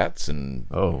were cats and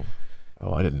oh,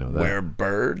 I didn't know that. Were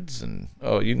birds and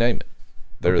you name it,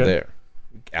 they're there.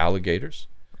 Alligators,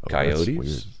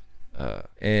 coyotes,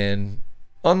 and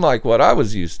unlike what I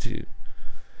was used to,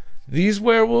 these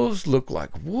werewolves look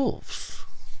like wolves.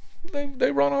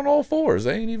 They run on all fours.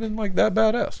 They ain't even like that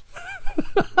badass.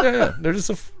 Yeah, they're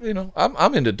just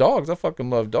I'm into dogs. I fucking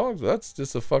love dogs. That's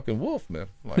just a fucking wolf, man.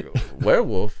 Like a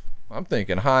werewolf. I'm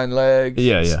thinking hind legs,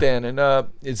 standing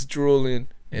up, it's drooling,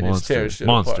 and it's tearing shit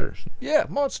monsters. apart. Yeah,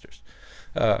 monsters.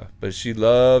 But she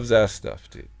loves that stuff,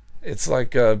 dude. It's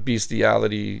like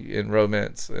bestiality and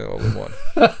romance all in one.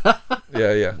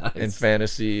 Yeah, nice. And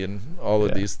fantasy and all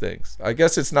of these things. I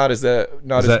guess it's not as weird.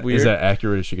 Is that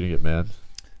accurate? Is she gonna get mad?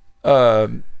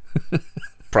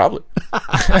 Probably.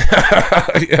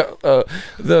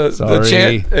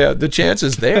 The chance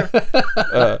is there.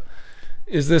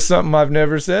 Is this something I've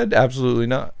never said? Absolutely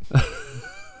not.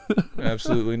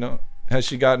 Absolutely not. Has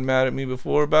she gotten mad at me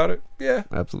before about it? Yeah,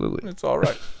 absolutely. It's all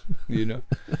right,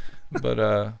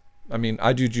 But I mean,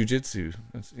 I do jujitsu.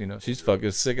 She's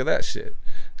fucking sick of that shit.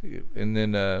 And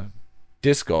then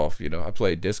disc golf. I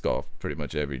play disc golf pretty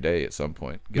much every day at some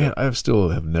point. Man, I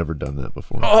have never done that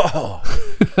before. Oh,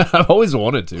 I've always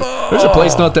wanted to. There's a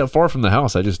place not that far from the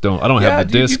house. I just don't. I don't have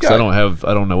the discs. I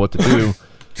don't know what to do.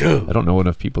 Dude, I don't know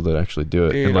enough people that actually do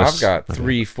it. Dude, I've got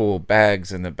 3 full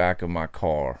bags in the back of my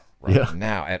car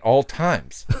now at all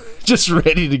times. Just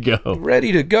ready to go.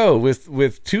 Ready to go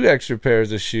with 2 extra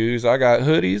pairs of shoes. I got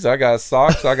hoodies, I got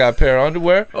socks, I got a pair of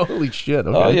underwear. Holy shit.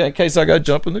 Okay. Oh, yeah, in case I got to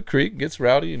jump in the creek, gets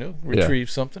rowdy, retrieve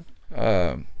something.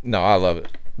 No, I love it.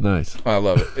 Nice. I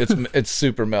love it. It's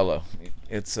super mellow.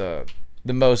 it's the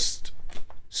most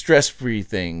stress-free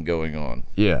thing going on.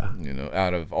 Yeah. You know,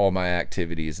 out of all my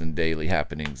activities and daily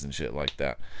happenings and shit like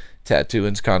that.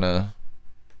 Tattooing's kind of,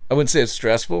 I wouldn't say it's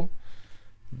stressful,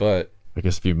 but I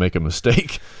guess if you make a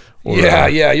mistake. Or, yeah,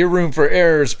 your room for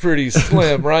error is pretty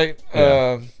slim, right?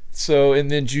 Yeah. So, and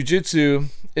then jiu-jitsu,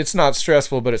 it's not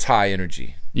stressful, but it's high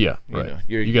energy. Yeah, You right. know,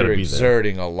 You gotta you're be there.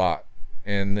 exerting a lot.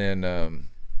 And then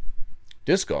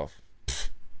disc golf. Pfft.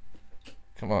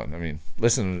 Come on, I mean,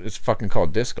 listen, it's fucking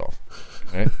called disc golf,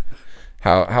 right?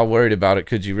 How worried about it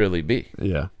could you really be?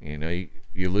 Yeah. You know,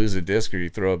 you lose a disc or you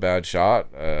throw a bad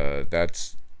shot,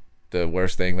 that's the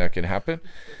worst thing that can happen.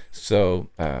 So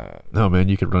No, man,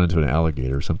 you could run into an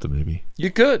alligator or something maybe.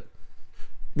 you could,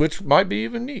 which might be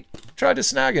even neat. Tried to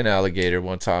snag an alligator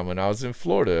one time when I was in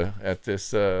Florida at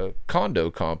this condo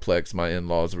complex my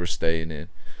in-laws were staying in.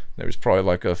 There was probably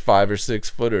like a 5 or 6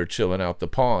 footer chilling out the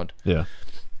pond. Yeah.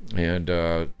 And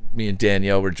me and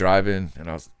Danielle were driving, and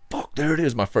I was, fuck, there it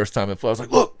is. My first time in Florida. I was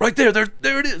like, look, right there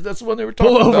it is. That's the one they were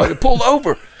talking about. Pull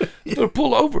over.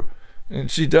 Pull over. And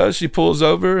she does. She pulls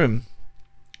over, and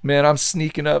man, I'm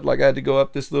sneaking up. Like I had to go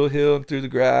up this little hill and through the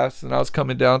grass, and I was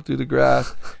coming down through the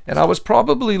grass, and I was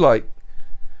probably like,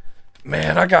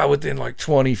 man, I got within like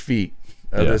 20 feet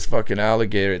of this fucking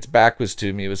alligator. Its back was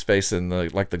to me. It was facing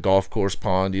the golf course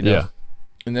pond, you know. Yeah.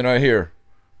 And then I hear,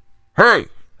 hey,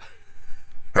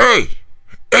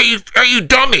 you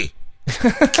dummy.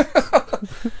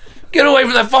 Get away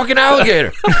from that fucking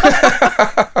alligator.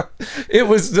 It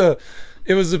was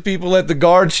the people at the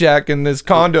guard shack in this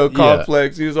condo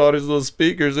complex. He was on his little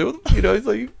speakers. It was, you know, he's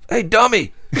like, hey,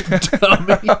 dummy.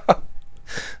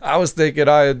 I was thinking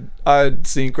I had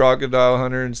seen Crocodile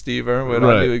Hunter and Steve Irwin.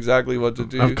 Right. I knew exactly what to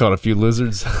do. I've caught a few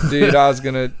lizards. Dude, I was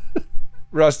gonna,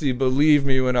 Rusty, believe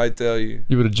me when I tell you,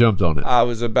 You would have jumped on it. I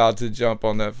was about to jump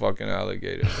on that fucking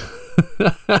alligator.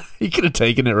 You could have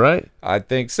taken it, right? I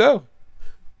think so.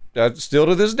 That's still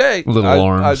to this day. Little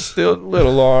arms. I still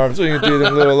little arms. What you do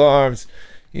them little arms?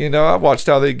 You know, I watched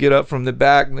how they get up from the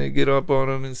back and they get up on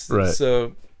them, and Right.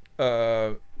 so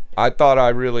I thought I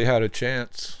really had a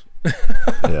chance.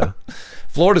 Yeah.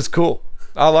 Florida's cool.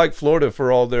 I like Florida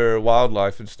for all their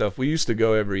wildlife and stuff. We used to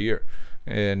go every year,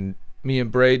 and me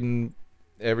and Braden,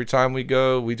 every time we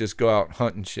go, we just go out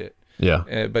hunting shit.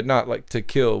 Yeah. But not like to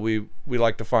kill. We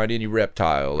like to find any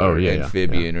reptile or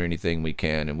amphibian or anything we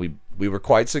can, and we were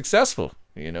quite successful.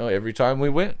 You know, every time we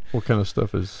went. What kind of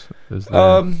stuff is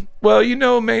there? Well, you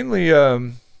know, mainly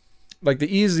like the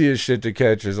easiest shit to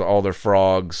catch is all their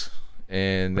frogs,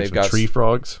 and Like they've some got tree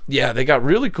frogs. Yeah, they got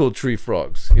really cool tree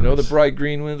frogs. You know, the bright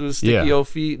green ones with sticky Yeah. old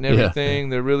feet and Yeah. everything.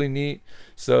 They're really neat.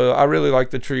 So I really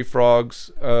like the tree frogs.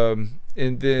 And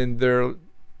then they're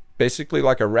basically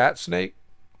like a rat snake,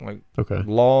 like Okay.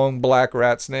 long black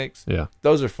rat snakes. Yeah.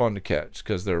 Those are fun to catch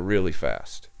because they're really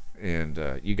fast. And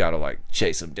you got to like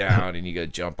chase them down and you got to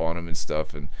jump on them and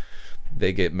stuff. And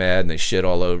they get mad and they shit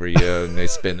all over you and they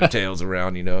spin their tails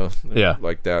around, you know, Yeah.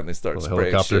 like that. And they start Little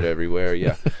spraying helicopter. shit everywhere.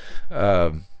 Yeah.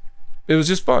 It was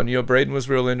just fun. You know, Braden was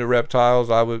real into reptiles.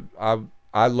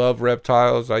 I love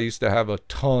reptiles. I used to have a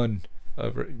ton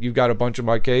of, you've got a bunch of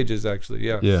my cages actually.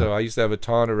 Yeah. Yeah. So I used to have a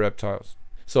ton of reptiles.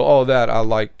 So all that I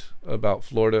liked about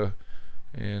Florida.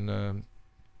 And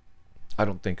I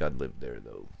don't think I'd live there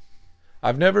though.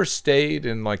 I've never stayed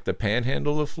in like the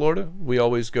panhandle of Florida. We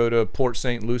always go to Port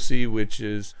St. Lucie, which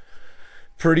is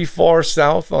pretty far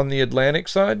south on the Atlantic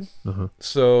side. Uh-huh.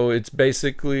 So it's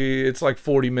like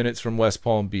 40 minutes from West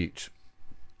Palm Beach.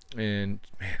 And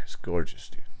man, it's gorgeous,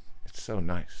 dude. It's so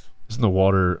nice. Isn't the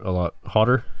water a lot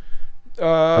hotter?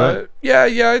 Yeah.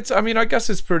 I guess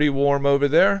it's pretty warm over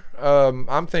there.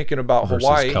 I'm thinking about Versus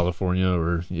Hawaii. California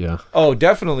or Oh,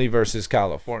 definitely versus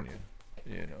California.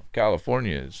 You know,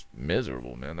 California is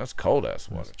miserable, man. That's cold ass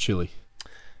water. It's chilly.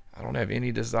 I don't have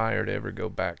any desire to ever go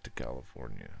back to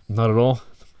California. Not at all.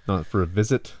 Not for a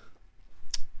visit.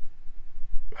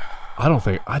 I don't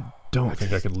think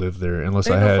I could live there unless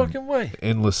Ain't I no had fucking way.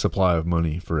 endless supply of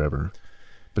money forever.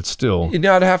 But still, You'd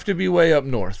have to be way up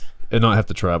north. and not have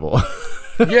to travel.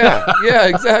 Yeah,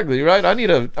 exactly, right? I need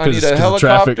a 'Cause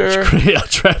helicopter,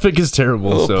 Traffic is a terrible.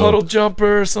 little So puddle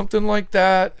jumper, something like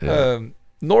that. Yeah.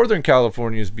 Northern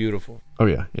California is beautiful, oh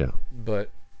yeah, but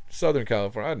Southern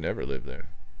California, I'd never live there.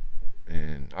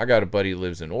 And I got a buddy who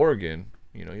lives in Oregon.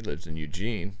 You know, he lives in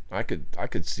Eugene. I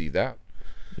could see that.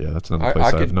 yeah. That's another I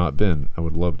place could- I've not been. I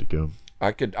would love to go.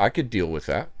 I could deal with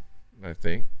that, I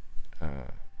think.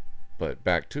 But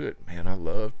back to it, man. I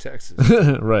love Texas.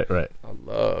 Right. I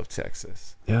love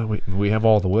Texas. Yeah, we have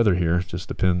all the weather here. It just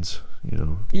depends,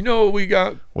 You know what we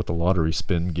got? what the lottery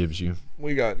spin gives you.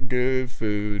 We got good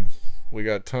food. We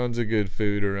got tons of good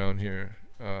food around here.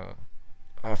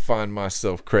 I find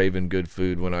myself craving good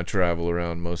food when I travel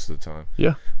around most of the time.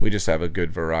 Yeah. We just have a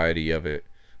good variety of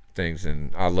things,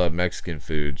 and I love Mexican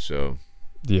food, so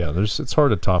Yeah, it's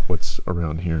hard to top what's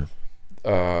around here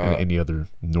in uh, any other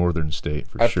northern state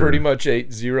for I sure. pretty much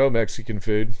ate zero Mexican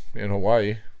food in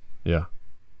Hawaii, Yeah.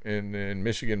 and in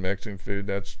Michigan Mexican food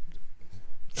that's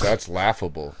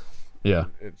laughable. Yeah.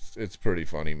 It's pretty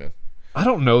funny, man. I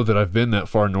don't know that I've been that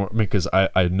far north because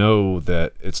I know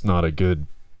that it's not a good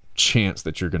chance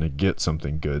that you're going to get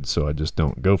something good, so I just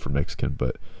don't go for Mexican.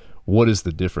 But what is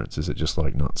the difference? Is it just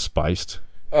like not spiced?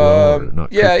 Well, or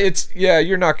not Yeah,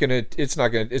 cooked?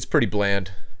 it's pretty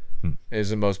bland is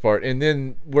the most part. And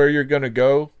then where you're gonna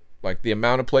go, like the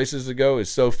amount of places to go is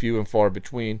so few and far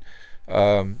between.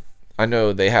 I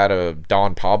know they had a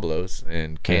Don Pablo's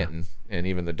in Canton, and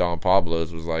even the Don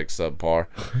Pablo's was like subpar.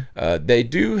 They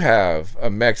do have a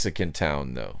Mexican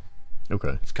town though.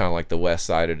 Okay. It's kind of like the west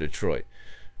side of Detroit.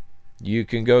 You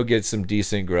can go get some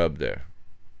decent grub there,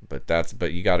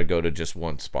 but you got to go to just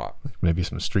one spot. Maybe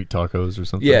some street tacos or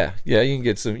something. Yeah, you can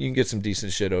get some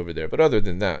decent shit over there. But other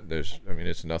than that,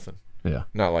 it's nothing. Yeah.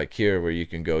 Not like here where you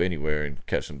can go anywhere and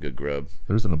catch some good grub.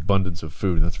 There's an abundance of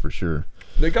food, that's for sure.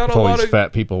 They got With a all lot these of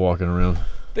fat people walking around.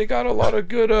 they got a lot of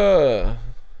good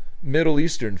Middle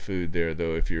Eastern food there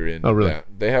though. If you're in Oh, really? that,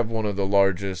 they have one of the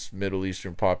largest Middle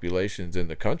Eastern populations in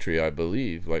the country, I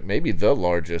believe. Like maybe the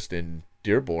largest in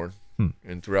Dearborn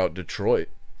and throughout Detroit.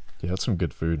 Yeah, that's some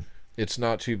good food. It's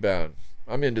not too bad.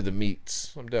 I'm into the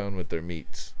meats. I'm down with their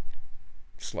meats.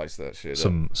 Slice that shit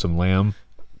up. Some lamb.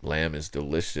 Lamb is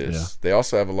delicious. Yeah. They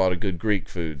also have a lot of good Greek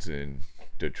foods in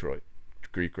Detroit.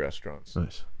 Greek restaurants.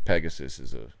 Nice. Pegasus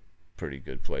is a pretty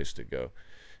good place to go.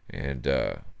 And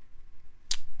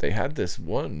they had this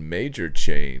one major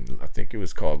chain, I think it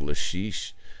was called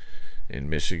Lashish in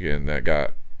Michigan, that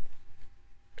got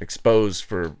exposed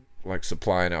for like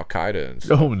supplying Al Qaeda and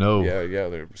stuff. Oh no. Yeah,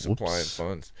 they're supplying Whoops.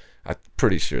 funds. I'm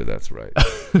pretty sure that's right.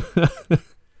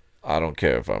 I don't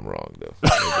care if I'm wrong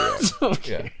though.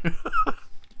 Yeah.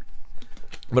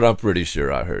 But I'm pretty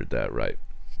sure I heard that right.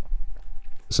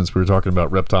 Since we were talking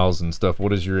about reptiles and stuff,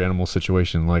 what is your animal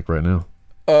situation like right now?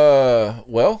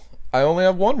 Well, I only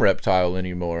have one reptile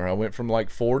anymore. I went from like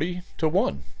 40 to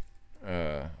 1.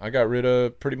 I got rid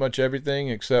of pretty much everything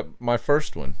except my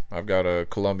first one. I've got a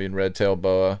Colombian red-tailed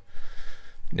boa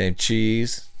named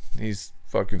Cheese. He's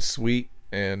fucking sweet,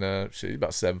 and he's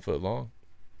about 7 foot long.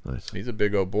 Nice. He's a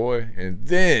big old boy. And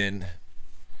then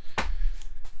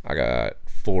I got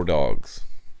 4 dogs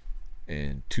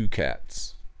and 2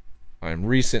 cats. I'm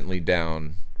recently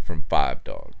down from 5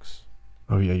 dogs.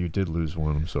 Oh yeah, you did lose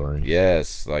one. I'm sorry.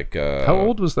 Yes, like How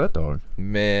old was that dog?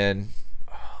 man,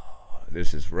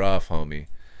 this is rough, homie.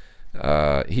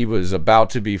 He was about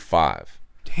to be 5.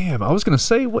 Damn, I was gonna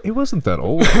say it wasn't that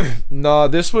old. No,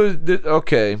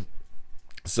 okay.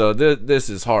 So this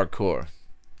is hardcore.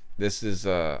 This is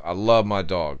I love my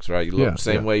dogs, right? You love them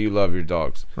same way you love your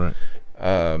dogs. Right.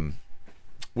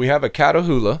 We have a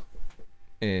Catahoula,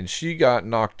 and she got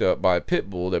knocked up by a pit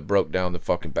bull that broke down the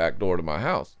fucking back door to my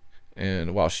house.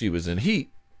 And while she was in heat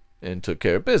and took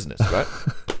care of business, right?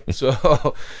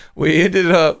 So we ended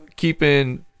up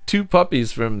keeping 2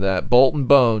 puppies from that, Bolt and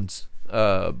Bones.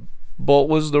 Bolt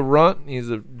was the runt. He's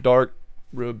a dark,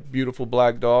 real beautiful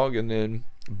black dog. And then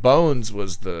Bones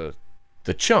was the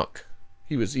chunk.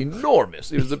 He was enormous.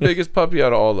 He was the biggest puppy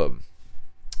out of all of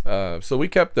them. So we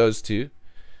kept those 2.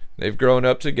 They've grown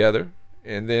up together.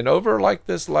 And then over like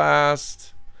this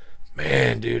last,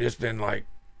 man, dude, it's been like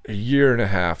a year and a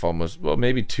half almost. Well,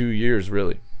 maybe 2 years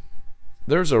really.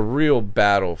 There's a real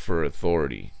battle for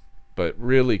authority, but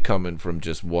really coming from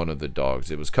just one of the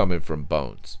dogs. It was coming from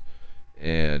Bones.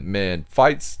 And man,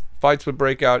 fights would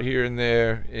break out here and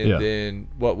there. And then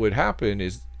what would happen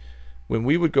is when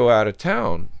we would go out of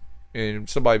town and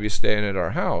somebody would be staying at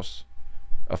our house,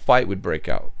 a fight would break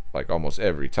out like almost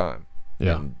every time.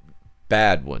 Yeah. And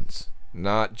bad ones.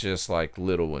 Not just like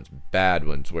little ones, bad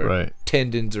ones where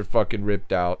tendons are fucking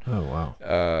ripped out. Oh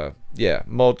wow. Yeah,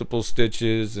 multiple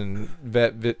stitches and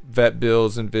vet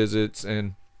bills and visits,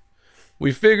 and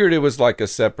we figured it was like a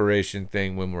separation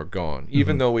thing when we're gone.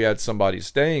 Even though we had somebody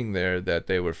staying there that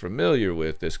they were familiar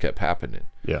with, this kept happening.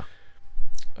 Yeah.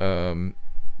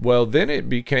 Well, then it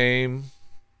became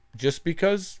just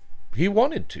because he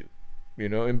wanted to. You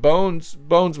know, and Bones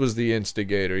was the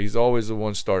instigator. He's always the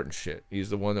one starting shit. He's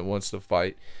the one that wants to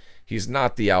fight. He's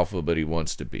not the alpha, but he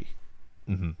wants to be.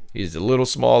 Mm-hmm. He's a little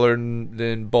smaller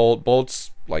than Bolt.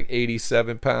 Bolt's like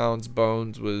 87 pounds.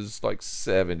 Bones was like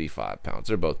 75 pounds.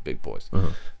 They're both big boys.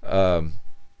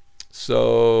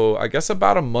 So I guess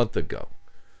about a month ago,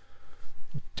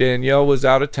 Danielle was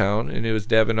out of town, and it was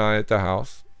Deb and I at the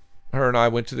house. her and I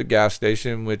went to the gas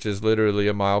station, which is literally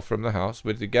a mile from the house.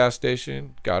 Went to the gas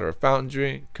station, got her a fountain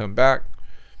drink, come back,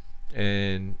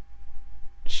 and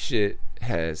shit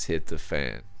has hit the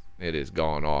fan. It has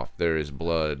gone off. There is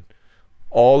blood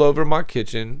all over my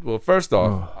kitchen. Well, first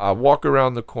off, I walk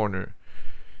around the corner,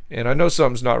 and I know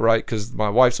something's not right because my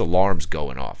wife's alarm's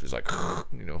going off. It's like,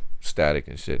 static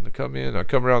and shit. And I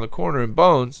come around the corner, and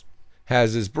Bones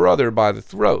has his brother by the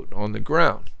throat on the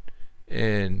ground.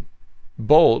 And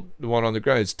Bolt, the one on the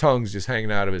ground, his tongue's just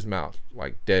hanging out of his mouth,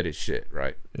 like dead as shit,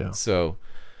 right? Yeah. So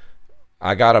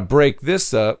I got to break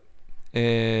this up,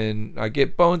 and I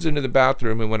get Bones into the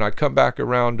bathroom, and when I come back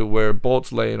around to where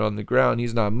Bolt's laying on the ground,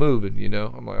 he's not moving,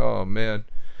 I'm like, oh, man.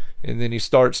 And then he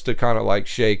starts to kind of like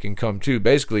shake and come to.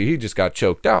 Basically, he just got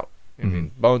choked out. I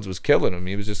mean, Bones was killing him.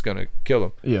 He was just going to kill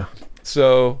him. Yeah.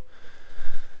 So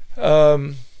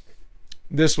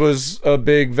this was a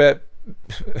big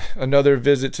another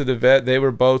visit to the vet. They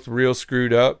were both real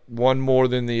screwed up, one more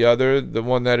than the other. The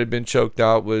one that had been choked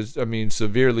out was,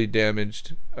 severely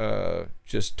damaged,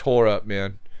 just tore up,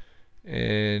 man.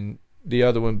 And the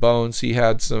other one, Bones, he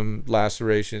had some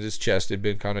lacerations. His chest had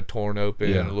been kind of torn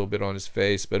open and a little bit on his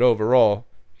face. But overall,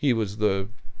 he was the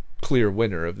clear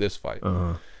winner of this fight.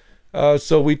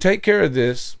 So we take care of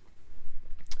this,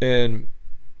 and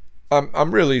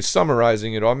I'm really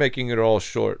summarizing it all. I'm making it all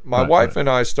short. My wife and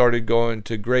I started going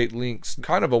to great lengths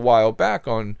kind of a while back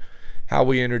on how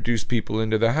we introduce people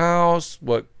into the house,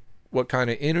 what kind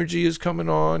of energy is coming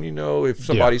on. If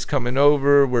somebody's coming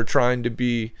over, we're trying to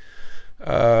be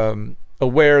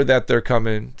aware that they're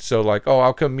coming. So like,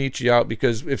 I'll come meet you out,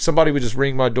 because if somebody would just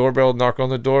ring my doorbell, knock on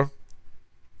the door,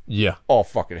 all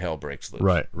fucking hell breaks loose.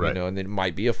 Right. And then it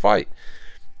might be a fight.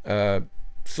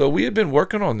 So we had been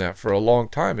working on that for a long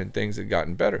time, and things had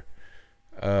gotten better.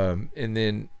 And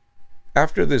then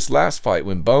after this last fight,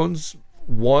 when Bones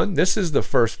won, this is the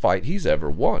first fight he's ever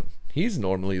won. He's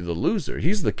normally the loser.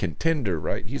 He's the contender,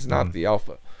 right? He's not the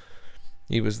alpha.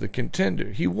 He was the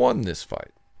contender. He won this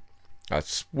fight. I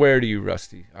swear to you,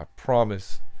 Rusty, I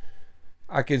promise.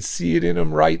 I can see it in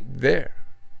him right there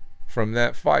from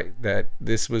that fight that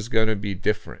this was going to be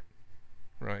different,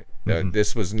 right?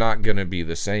 This was not going to be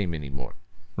the same anymore.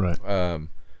 Right.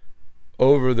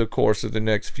 Over the course of the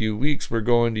next few weeks, we're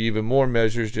going to even more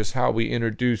measures, just how we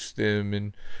introduce them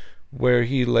and where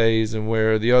he lays and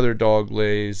where the other dog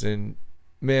lays. And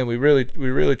man, we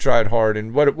really tried hard.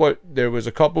 And what there was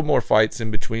a couple more fights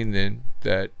in between then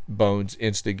that Bones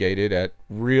instigated at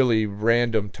really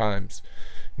random times.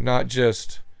 Not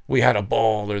just we had a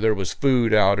ball or there was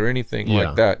food out or anything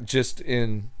like that. Just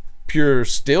in pure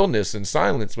stillness and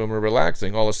silence when we're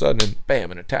relaxing, all of a sudden, and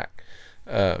bam, an attack.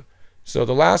 So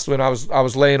the last one, I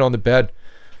was laying on the bed.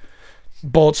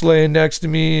 Bolt's laying next to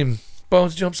me, and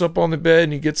Bones jumps up on the bed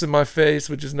and he gets in my face,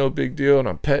 which is no big deal, and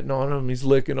I'm petting on him. He's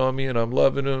licking on me and I'm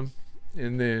loving him.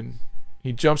 And then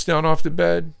he jumps down off the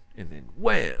bed and then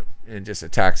wham, and just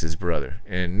attacks his brother.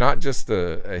 And not just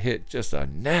a hit, just a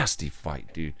nasty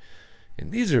fight, dude.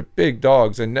 And these are big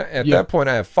dogs. And at that point,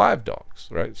 I have 5 dogs,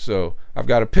 right? So I've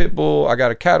got a pit bull. I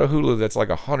got a Catahoula that's like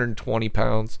 120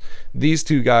 pounds. These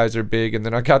 2 guys are big. And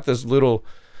then I got this little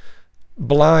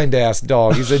blind-ass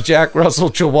dog. He's a Jack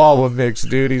Russell Chihuahua mix,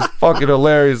 dude. He's fucking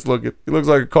hilarious looking. He looks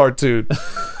like a cartoon.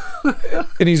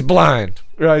 And he's blind,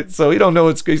 right? So he don't know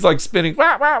he's like spinning,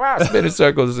 spinning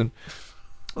circles.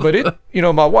 But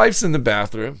my wife's in the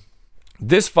bathroom.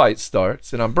 This fight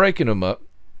starts, and I'm breaking him up.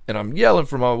 And I'm yelling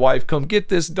for my wife, come get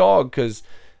this dog, because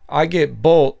I get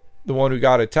Bolt, the one who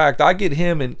got attacked. I get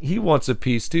him, and he wants a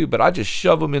piece too, but I just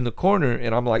shove him in the corner,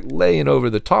 and I'm like laying over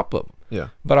the top of him. Yeah.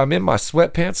 But I'm in my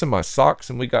sweatpants and my socks,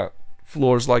 and we got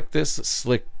floors like this,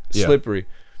 slippery.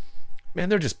 Man,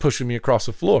 they're just pushing me across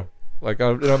the floor. Like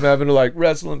I'm having to like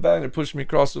wrestle him back, and they're pushing me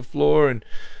across the floor, and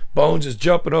Bones is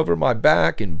jumping over my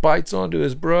back and bites onto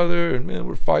his brother, and man,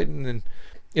 we're fighting, and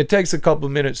it takes a couple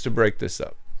of minutes to break this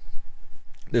up.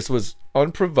 This was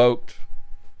unprovoked,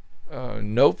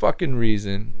 no fucking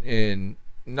reason, and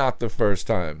not the first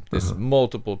time. This is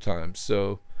multiple times.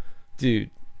 So, dude,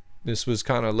 this was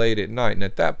kind of late at night. And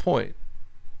at that point,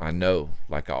 I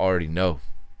already know.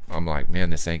 I'm like, man,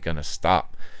 this ain't going to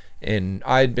stop. And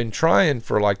I had been trying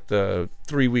for like the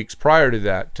 3 weeks prior to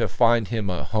that to find him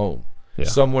a home,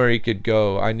 somewhere he could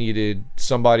go. I needed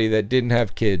somebody that didn't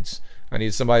have kids. I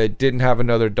needed somebody that didn't have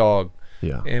another dog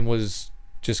and was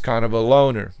just kind of a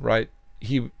loner, right?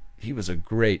 He was a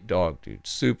great dog, dude.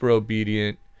 Super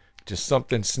obedient. Just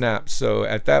something snapped. So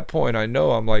at that point, I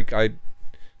know I'm like,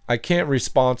 I can't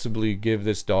responsibly give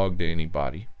this dog to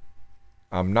anybody.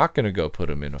 I'm not going to go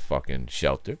put him in a fucking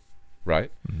shelter,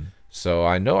 right? So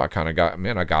I know I kind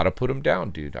of I got to put him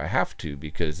down, dude. I have to,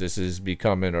 because this is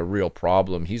becoming a real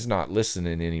problem. He's not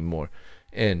listening anymore.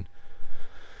 And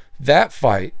that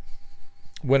fight,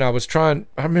 when I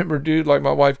remember, dude, like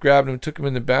my wife grabbed him, took him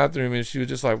in the bathroom, and she was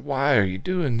just like, why are you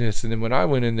doing this? And then when I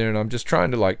went in there and I'm just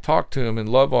trying to like talk to him and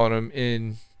love on him,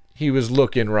 and he was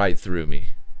looking right through me.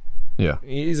 Yeah.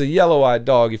 He's a yellow-eyed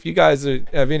dog. If you guys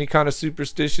have any kind of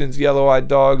superstitions, yellow-eyed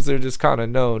dogs, they're just kind of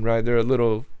known, right? They're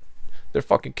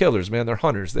fucking killers, man. They're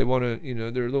hunters. They want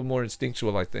to, they're a little more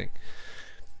instinctual, I think.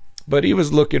 But he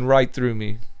was looking right through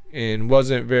me and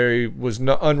was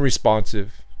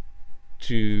unresponsive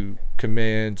to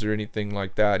commands or anything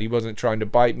like that. He wasn't trying to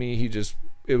bite me.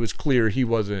 It was clear he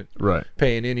wasn't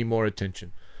paying any more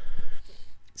attention.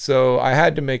 So I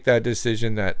had to make that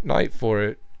decision that night for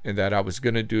it, and that I was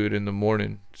going to do it in the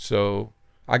morning. So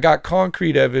I got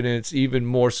concrete evidence even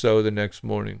more so the next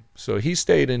morning. So he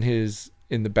stayed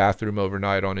in the bathroom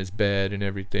overnight on his bed and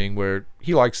everything, where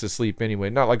he likes to sleep anyway.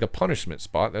 Not like a punishment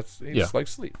spot. He just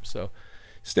likes sleep. So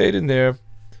stayed in there.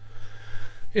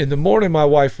 In the morning, my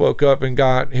wife woke up and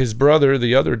got his brother,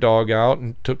 the other dog, out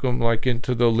and took him like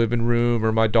into the living room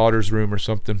or my daughter's room or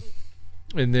something.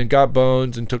 And then got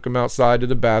Bones and took him outside to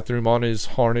the bathroom on his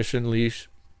harness and leash.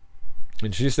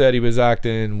 And she said he was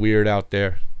acting weird out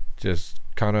there, just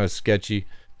kind of sketchy.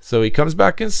 So he comes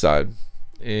back inside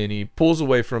and he pulls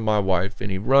away from my wife and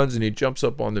he runs and he jumps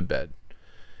up on the bed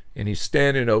and he's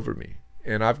standing over me.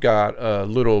 And I've got a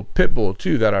little pit bull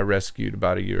too that I rescued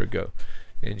about a year ago.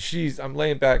 And I'm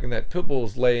laying back and that pit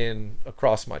bull's laying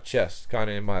across my chest, kind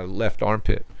of in my left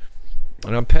armpit.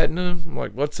 And I'm petting him. I'm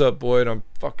like, what's up, boy? And I'm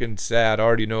fucking sad. I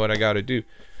already know what I got to do.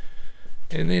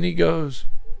 And then he goes,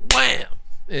 wham!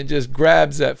 And just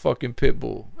grabs that fucking pit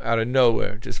bull out of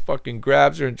nowhere. Just fucking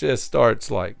grabs her and just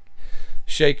starts like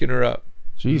shaking her up,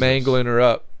 mangling her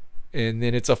up. And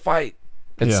then it's a fight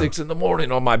at 6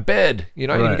 a.m. on my bed. You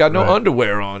got no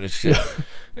underwear on and shit.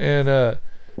 And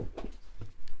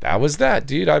that was that,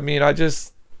 dude. I mean, I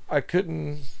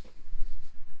couldn't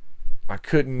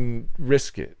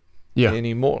risk it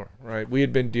anymore, right? We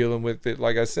had been dealing with it,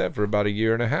 like I said, for about a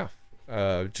year and a half,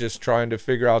 just trying to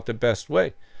figure out the best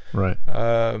way. Right.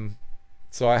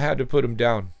 So I had to put him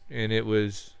down, and it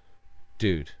was,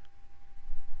 dude.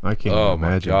 I can't imagine. Oh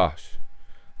my gosh.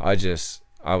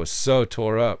 I was so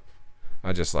tore up.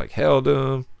 I just like held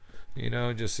him,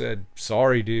 just said,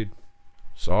 sorry, dude.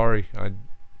 Sorry.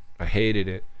 I hated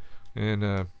it.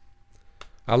 And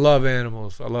I love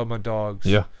animals. I love my dogs.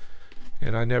 Yeah.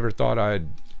 And I never thought I'd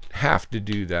have to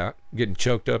do that. Getting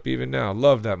choked up even now.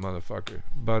 Love that motherfucker.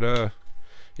 But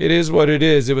it is what it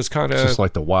is. It was kind of just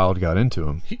like the wild got into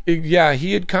him.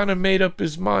 He had kind of made up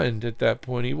his mind at that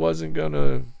point. He wasn't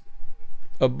gonna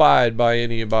abide by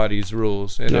anybody's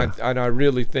rules. And I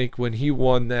really think when he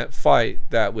won that fight,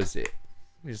 that was it.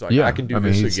 He's like, I can do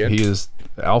this again. He is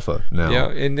alpha now. Yeah.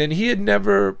 And then he had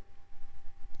never,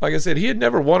 like I said,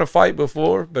 won a fight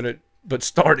before, but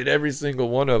started every single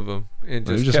one of them. And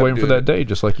he was just waiting for that day.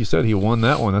 Just like you said, he won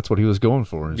that one. That's what he was going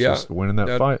for. It's just winning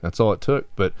that fight. That's all it took.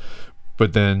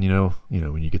 But then,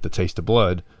 when you get the taste of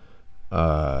blood,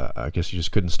 I guess you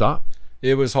just couldn't stop.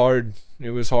 It was hard.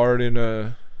 It was hard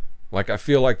I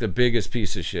feel like the biggest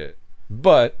piece of shit.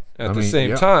 But at the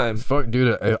same time, fuck,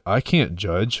 dude, I can't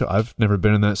judge. I've never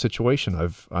been in that situation.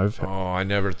 I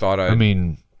never thought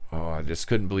I just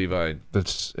couldn't believe I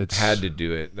had to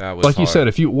do it. That was like hard. You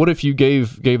said. What if you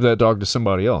gave that dog to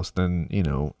somebody else?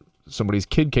 Then somebody's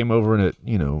kid came over and it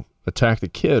attacked the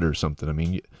kid or something. I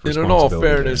mean, and in all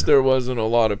fairness, there wasn't a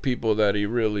lot of people that he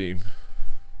really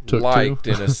liked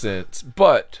in a sense,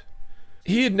 but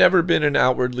he had never been an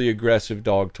outwardly aggressive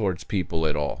dog towards people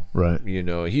at all. Right.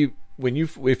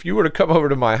 If you were to come over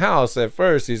to my house at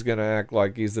first, he's gonna act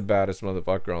like he's the baddest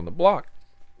motherfucker on the block,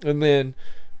 and then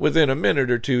within a minute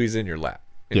or two, he's in your lap.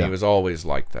 And he was always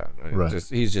like that. Right?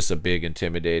 He's just a big,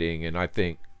 intimidating, and I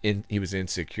think he was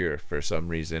insecure for some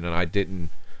reason, and I didn't.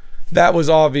 That was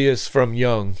obvious from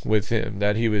young with him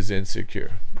that he was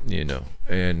insecure,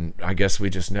 and I guess we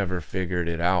just never figured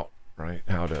it out, right?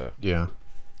 How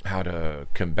to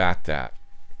combat that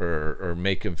or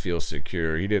make him feel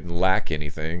secure. He didn't lack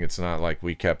anything. It's not like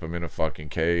we kept him in a fucking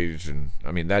cage. And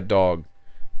I mean, that dog,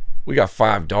 we got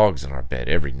 5 dogs in our bed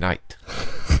every night.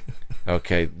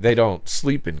 Okay, they don't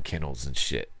sleep in kennels and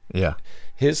shit. Yeah.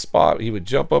 His spot, he would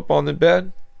jump up on the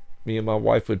bed. Me and my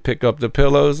wife would pick up the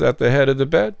pillows at the head of the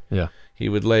bed. Yeah. He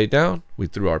would lay down. We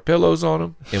threw our pillows on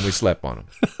him and we slept on him.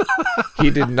 He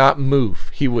did not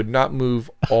move. He would not move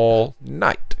all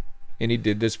night. And he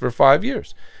did this for 5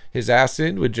 years. His ass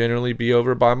end would generally be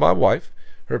over by my wife.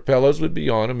 Her pillows would be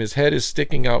on him. His head is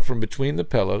sticking out from between the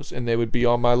pillows, and they would be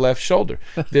on my left shoulder.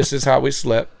 This is how we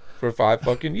slept for 5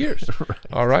 fucking years. Right.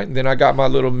 All right. And then I got my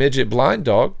little midget blind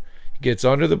dog. He gets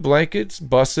under the blankets,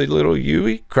 busts a little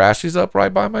Yui, crashes up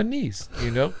right by my knees,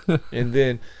 And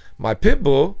then my pit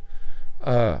bull,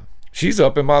 she's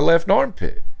up in my left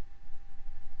armpit.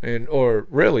 Or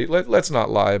really, let's not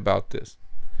lie about this.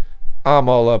 I'm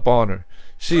all up on her.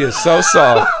 She is so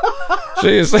soft.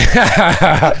 She is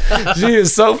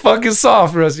so fucking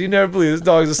soft, Russ. You never believe this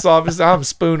dog is the softest. I'm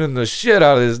spooning the shit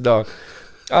out of this dog.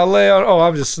 I lay on. Oh,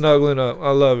 I'm just snuggling up. I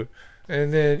love her.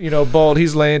 And then Bolt,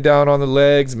 he's laying down on the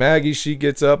legs. Maggie, she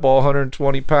gets up all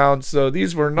 120 pounds. So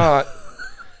these were not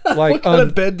like. What kind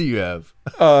of bed do you have?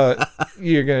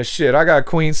 You're gonna shit. I got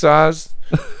queen size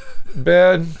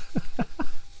bed.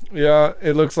 Yeah,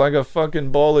 it looks like a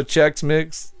fucking bowl of Chex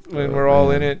Mix when we're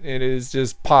all in it. It is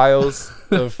just piles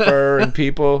of fur and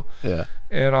people. Yeah.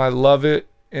 And I love it.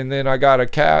 And then I got a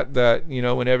cat that,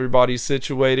 when everybody's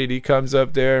situated, he comes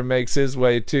up there and makes his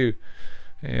way too.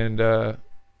 And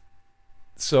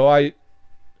so I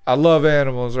love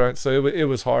animals, right? So it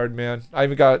was hard, man. I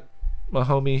even got my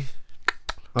homie.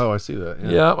 Oh, I see that.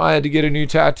 Yeah, I had to get a new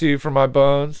tattoo for my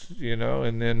bones,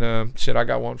 and then I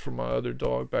got one for my other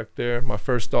dog back there, my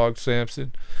first dog,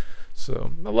 Samson.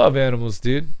 So I love animals,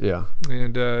 dude. Yeah.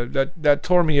 And that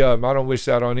tore me up. I don't wish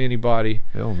that on anybody.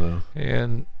 Hell no.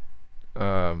 And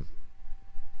I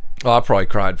probably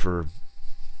cried for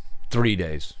 3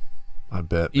 days. I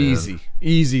bet. Man.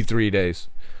 Easy 3 days.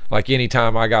 Like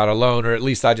anytime I got alone, or at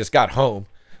least I just got home.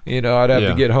 I'd have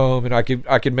to get home, and I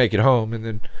could make it home, and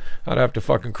then I'd have to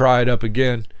fucking cry it up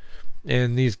again.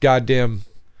 And these goddamn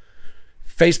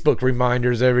Facebook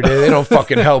reminders every day, they don't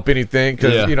fucking help anything,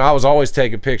 because I was always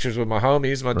taking pictures with my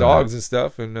homies, my dogs and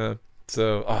stuff, and it's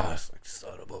like,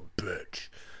 son of a bitch.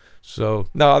 So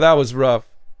no, that was rough.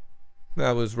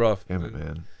 Damn it,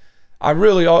 man. I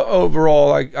really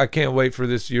overall I can't wait for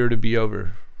this year to be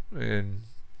over, and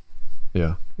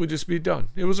we'll just be done.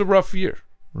 It was a rough year.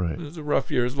 Right. It was a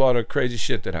rough year. There's a lot of crazy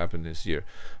shit that happened this year.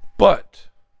 But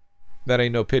that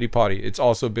ain't no pity potty. It's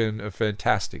also been a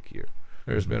fantastic year.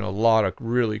 There's been a lot of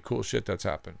really cool shit that's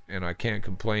happened. And I can't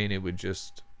complain. It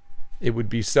would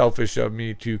be selfish of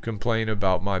me to complain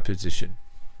about my position.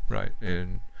 Right.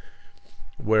 And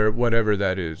whatever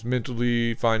that is.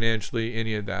 Mentally, financially,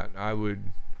 any of that. I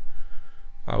would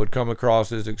come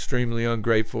across as extremely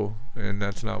ungrateful. And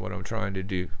that's not what I'm trying to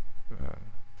do.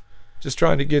 Just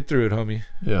trying to get through it, homie.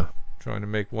 Yeah. Trying to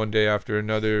make one day after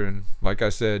another, and like I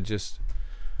said, just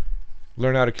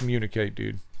learn how to communicate,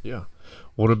 dude. Yeah.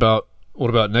 What about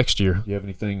next year? Do you have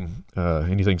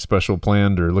anything special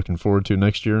planned or looking forward to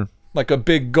next year? Like a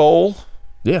big goal?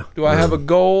 Yeah. Do I have a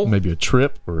goal? Maybe a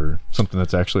trip or something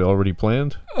that's actually already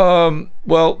planned?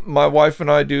 Well, my wife and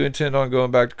I do intend on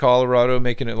going back to Colorado,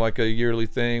 making it like a yearly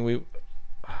thing.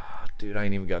 Dude, I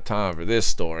ain't even got time for this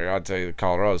story. I'll tell you the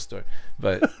Colorado story.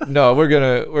 But no, we're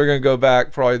gonna go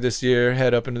back probably this year,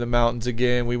 head up into the mountains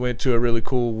again. We went to a really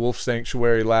cool wolf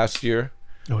sanctuary last year.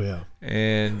 Oh yeah.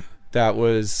 And that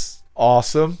was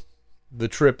awesome. The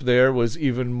trip there was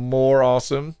even more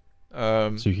awesome.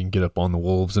 So you can get up on the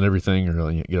wolves and everything, or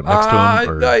get up next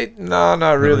to them? No,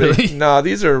 not really. No,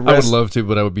 these are. I would love to,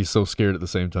 but I would be so scared at the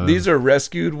same time. These are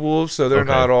rescued wolves, so they're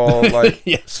not all like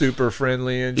super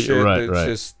friendly and shit. Right.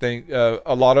 Just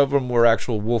a lot of them were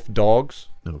actual wolf dogs.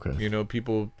 Okay.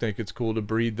 People think it's cool to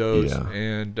breed those,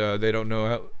 and they don't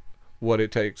know what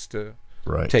it takes to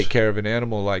take care of an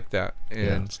animal like that.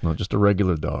 And it's not just a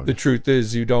regular dog. The truth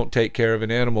is, you don't take care of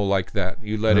an animal like that.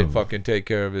 You let it fucking take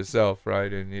care of itself,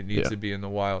 right? And it needs to be in the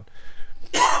wild.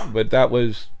 But that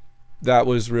was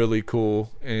really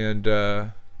cool.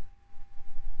 And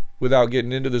without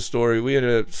getting into the story, we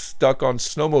ended up stuck on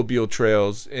snowmobile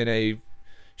trails in a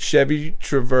Chevy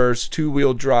Traverse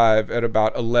 2-wheel drive at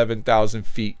about 11,000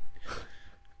 feet.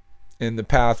 And the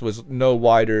path was no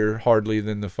wider hardly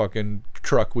than the fucking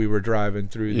truck we were driving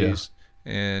through these.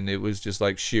 And it was just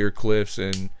like sheer cliffs.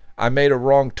 And I made a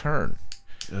wrong turn.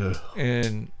 Ugh.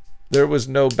 And there was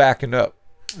no backing up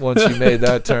once you made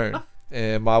that turn.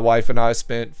 And my wife and I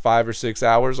spent 5 or 6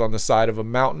 hours on the side of a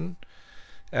mountain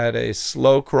at a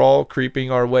slow crawl,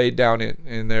 creeping our way down it.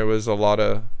 And there was a lot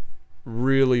of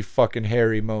really fucking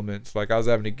hairy moments. Like I was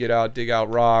having to get out, dig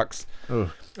out rocks.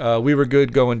 We were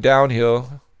good going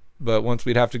downhill. But once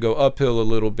we'd have to go uphill a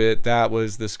little bit, that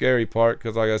was the scary part.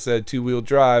 Because like I said, 2-wheel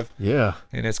drive. Yeah.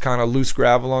 And it's kind of loose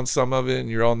gravel on some of it. And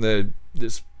you're on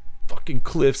this fucking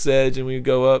cliff's edge. And we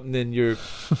go up and then your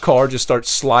car just starts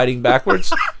sliding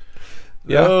backwards.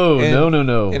 No.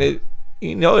 And it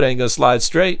ain't going to slide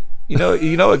straight. You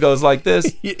know it goes like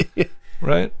this.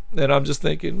 right? And I'm just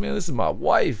thinking, man, this is my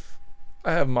wife.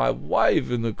 I have my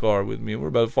wife in the car with me. We're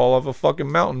about to fall off a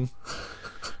fucking mountain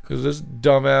because this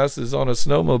dumbass is on a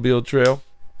snowmobile trail.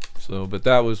 So, but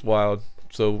that was wild.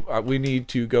 So we need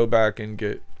to go back and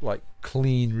get like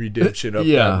clean redemption up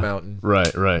that mountain.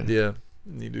 Right. Yeah,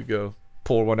 need to go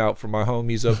pour one out for my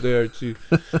homies up there too,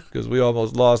 because we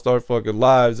almost lost our fucking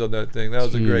lives on that thing. That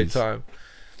was a great time.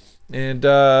 And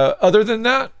other than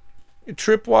that,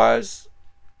 trip wise,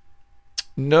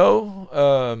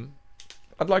 no.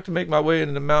 I'd like to make my way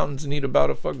into the mountains and eat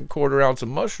about a fucking quarter ounce of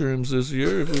mushrooms this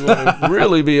year, if we want to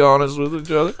really be honest with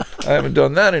each other. I haven't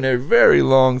done that in a very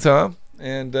long time,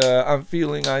 and I'm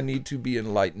feeling I need to be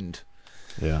enlightened.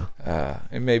 Yeah.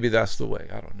 And maybe that's the way.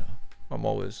 I don't know. I'm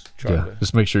always trying to.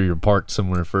 Just make sure you're parked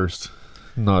somewhere first.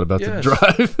 Not about to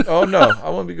drive. Oh no,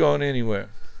 I won't be going anywhere.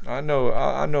 I know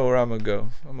where I'm gonna go.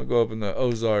 I'm gonna go up in the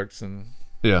Ozarks and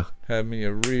have me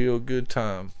a real good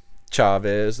time.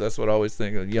 Chavez, that's what I always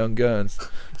think of. Young Guns.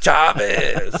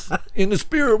 Chavez in the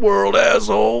spirit world,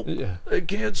 asshole. Yeah. They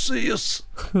can't see us.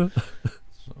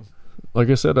 Like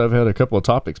I said, I've had a couple of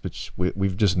topics, but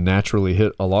we've just naturally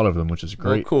hit a lot of them, which is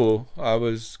great. Oh, cool. I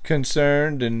was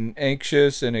concerned and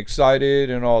anxious and excited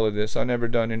and all of this. I never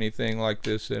done anything like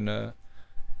this, and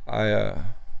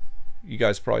you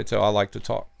guys probably tell I like to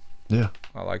talk. Yeah.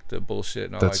 I like the bullshit,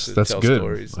 and I like to tell good.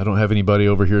 stories. I don't have anybody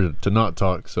over here to not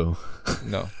talk, so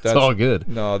no, it's all good.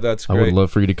 No, that's great. I would love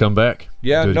for you to come back.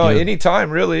 Yeah, no, anytime,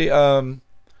 really.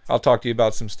 I'll talk to you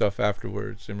about some stuff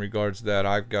afterwards in regards to that.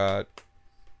 I've got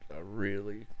a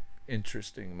really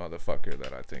interesting motherfucker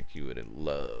that I think you would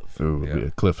love. Ooh, it'll be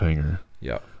a cliffhanger.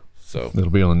 Yeah. So it'll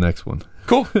be on the next one.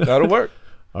 Cool. That'll work.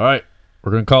 All right.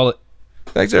 We're going to call it.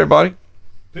 Thanks, everybody.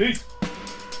 Peace.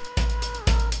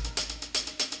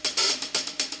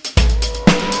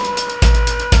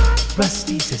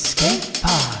 Rusty's Escape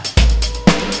Pod.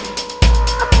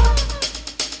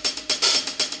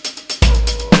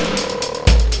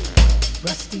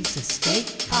 Rusty's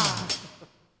Escape Pod.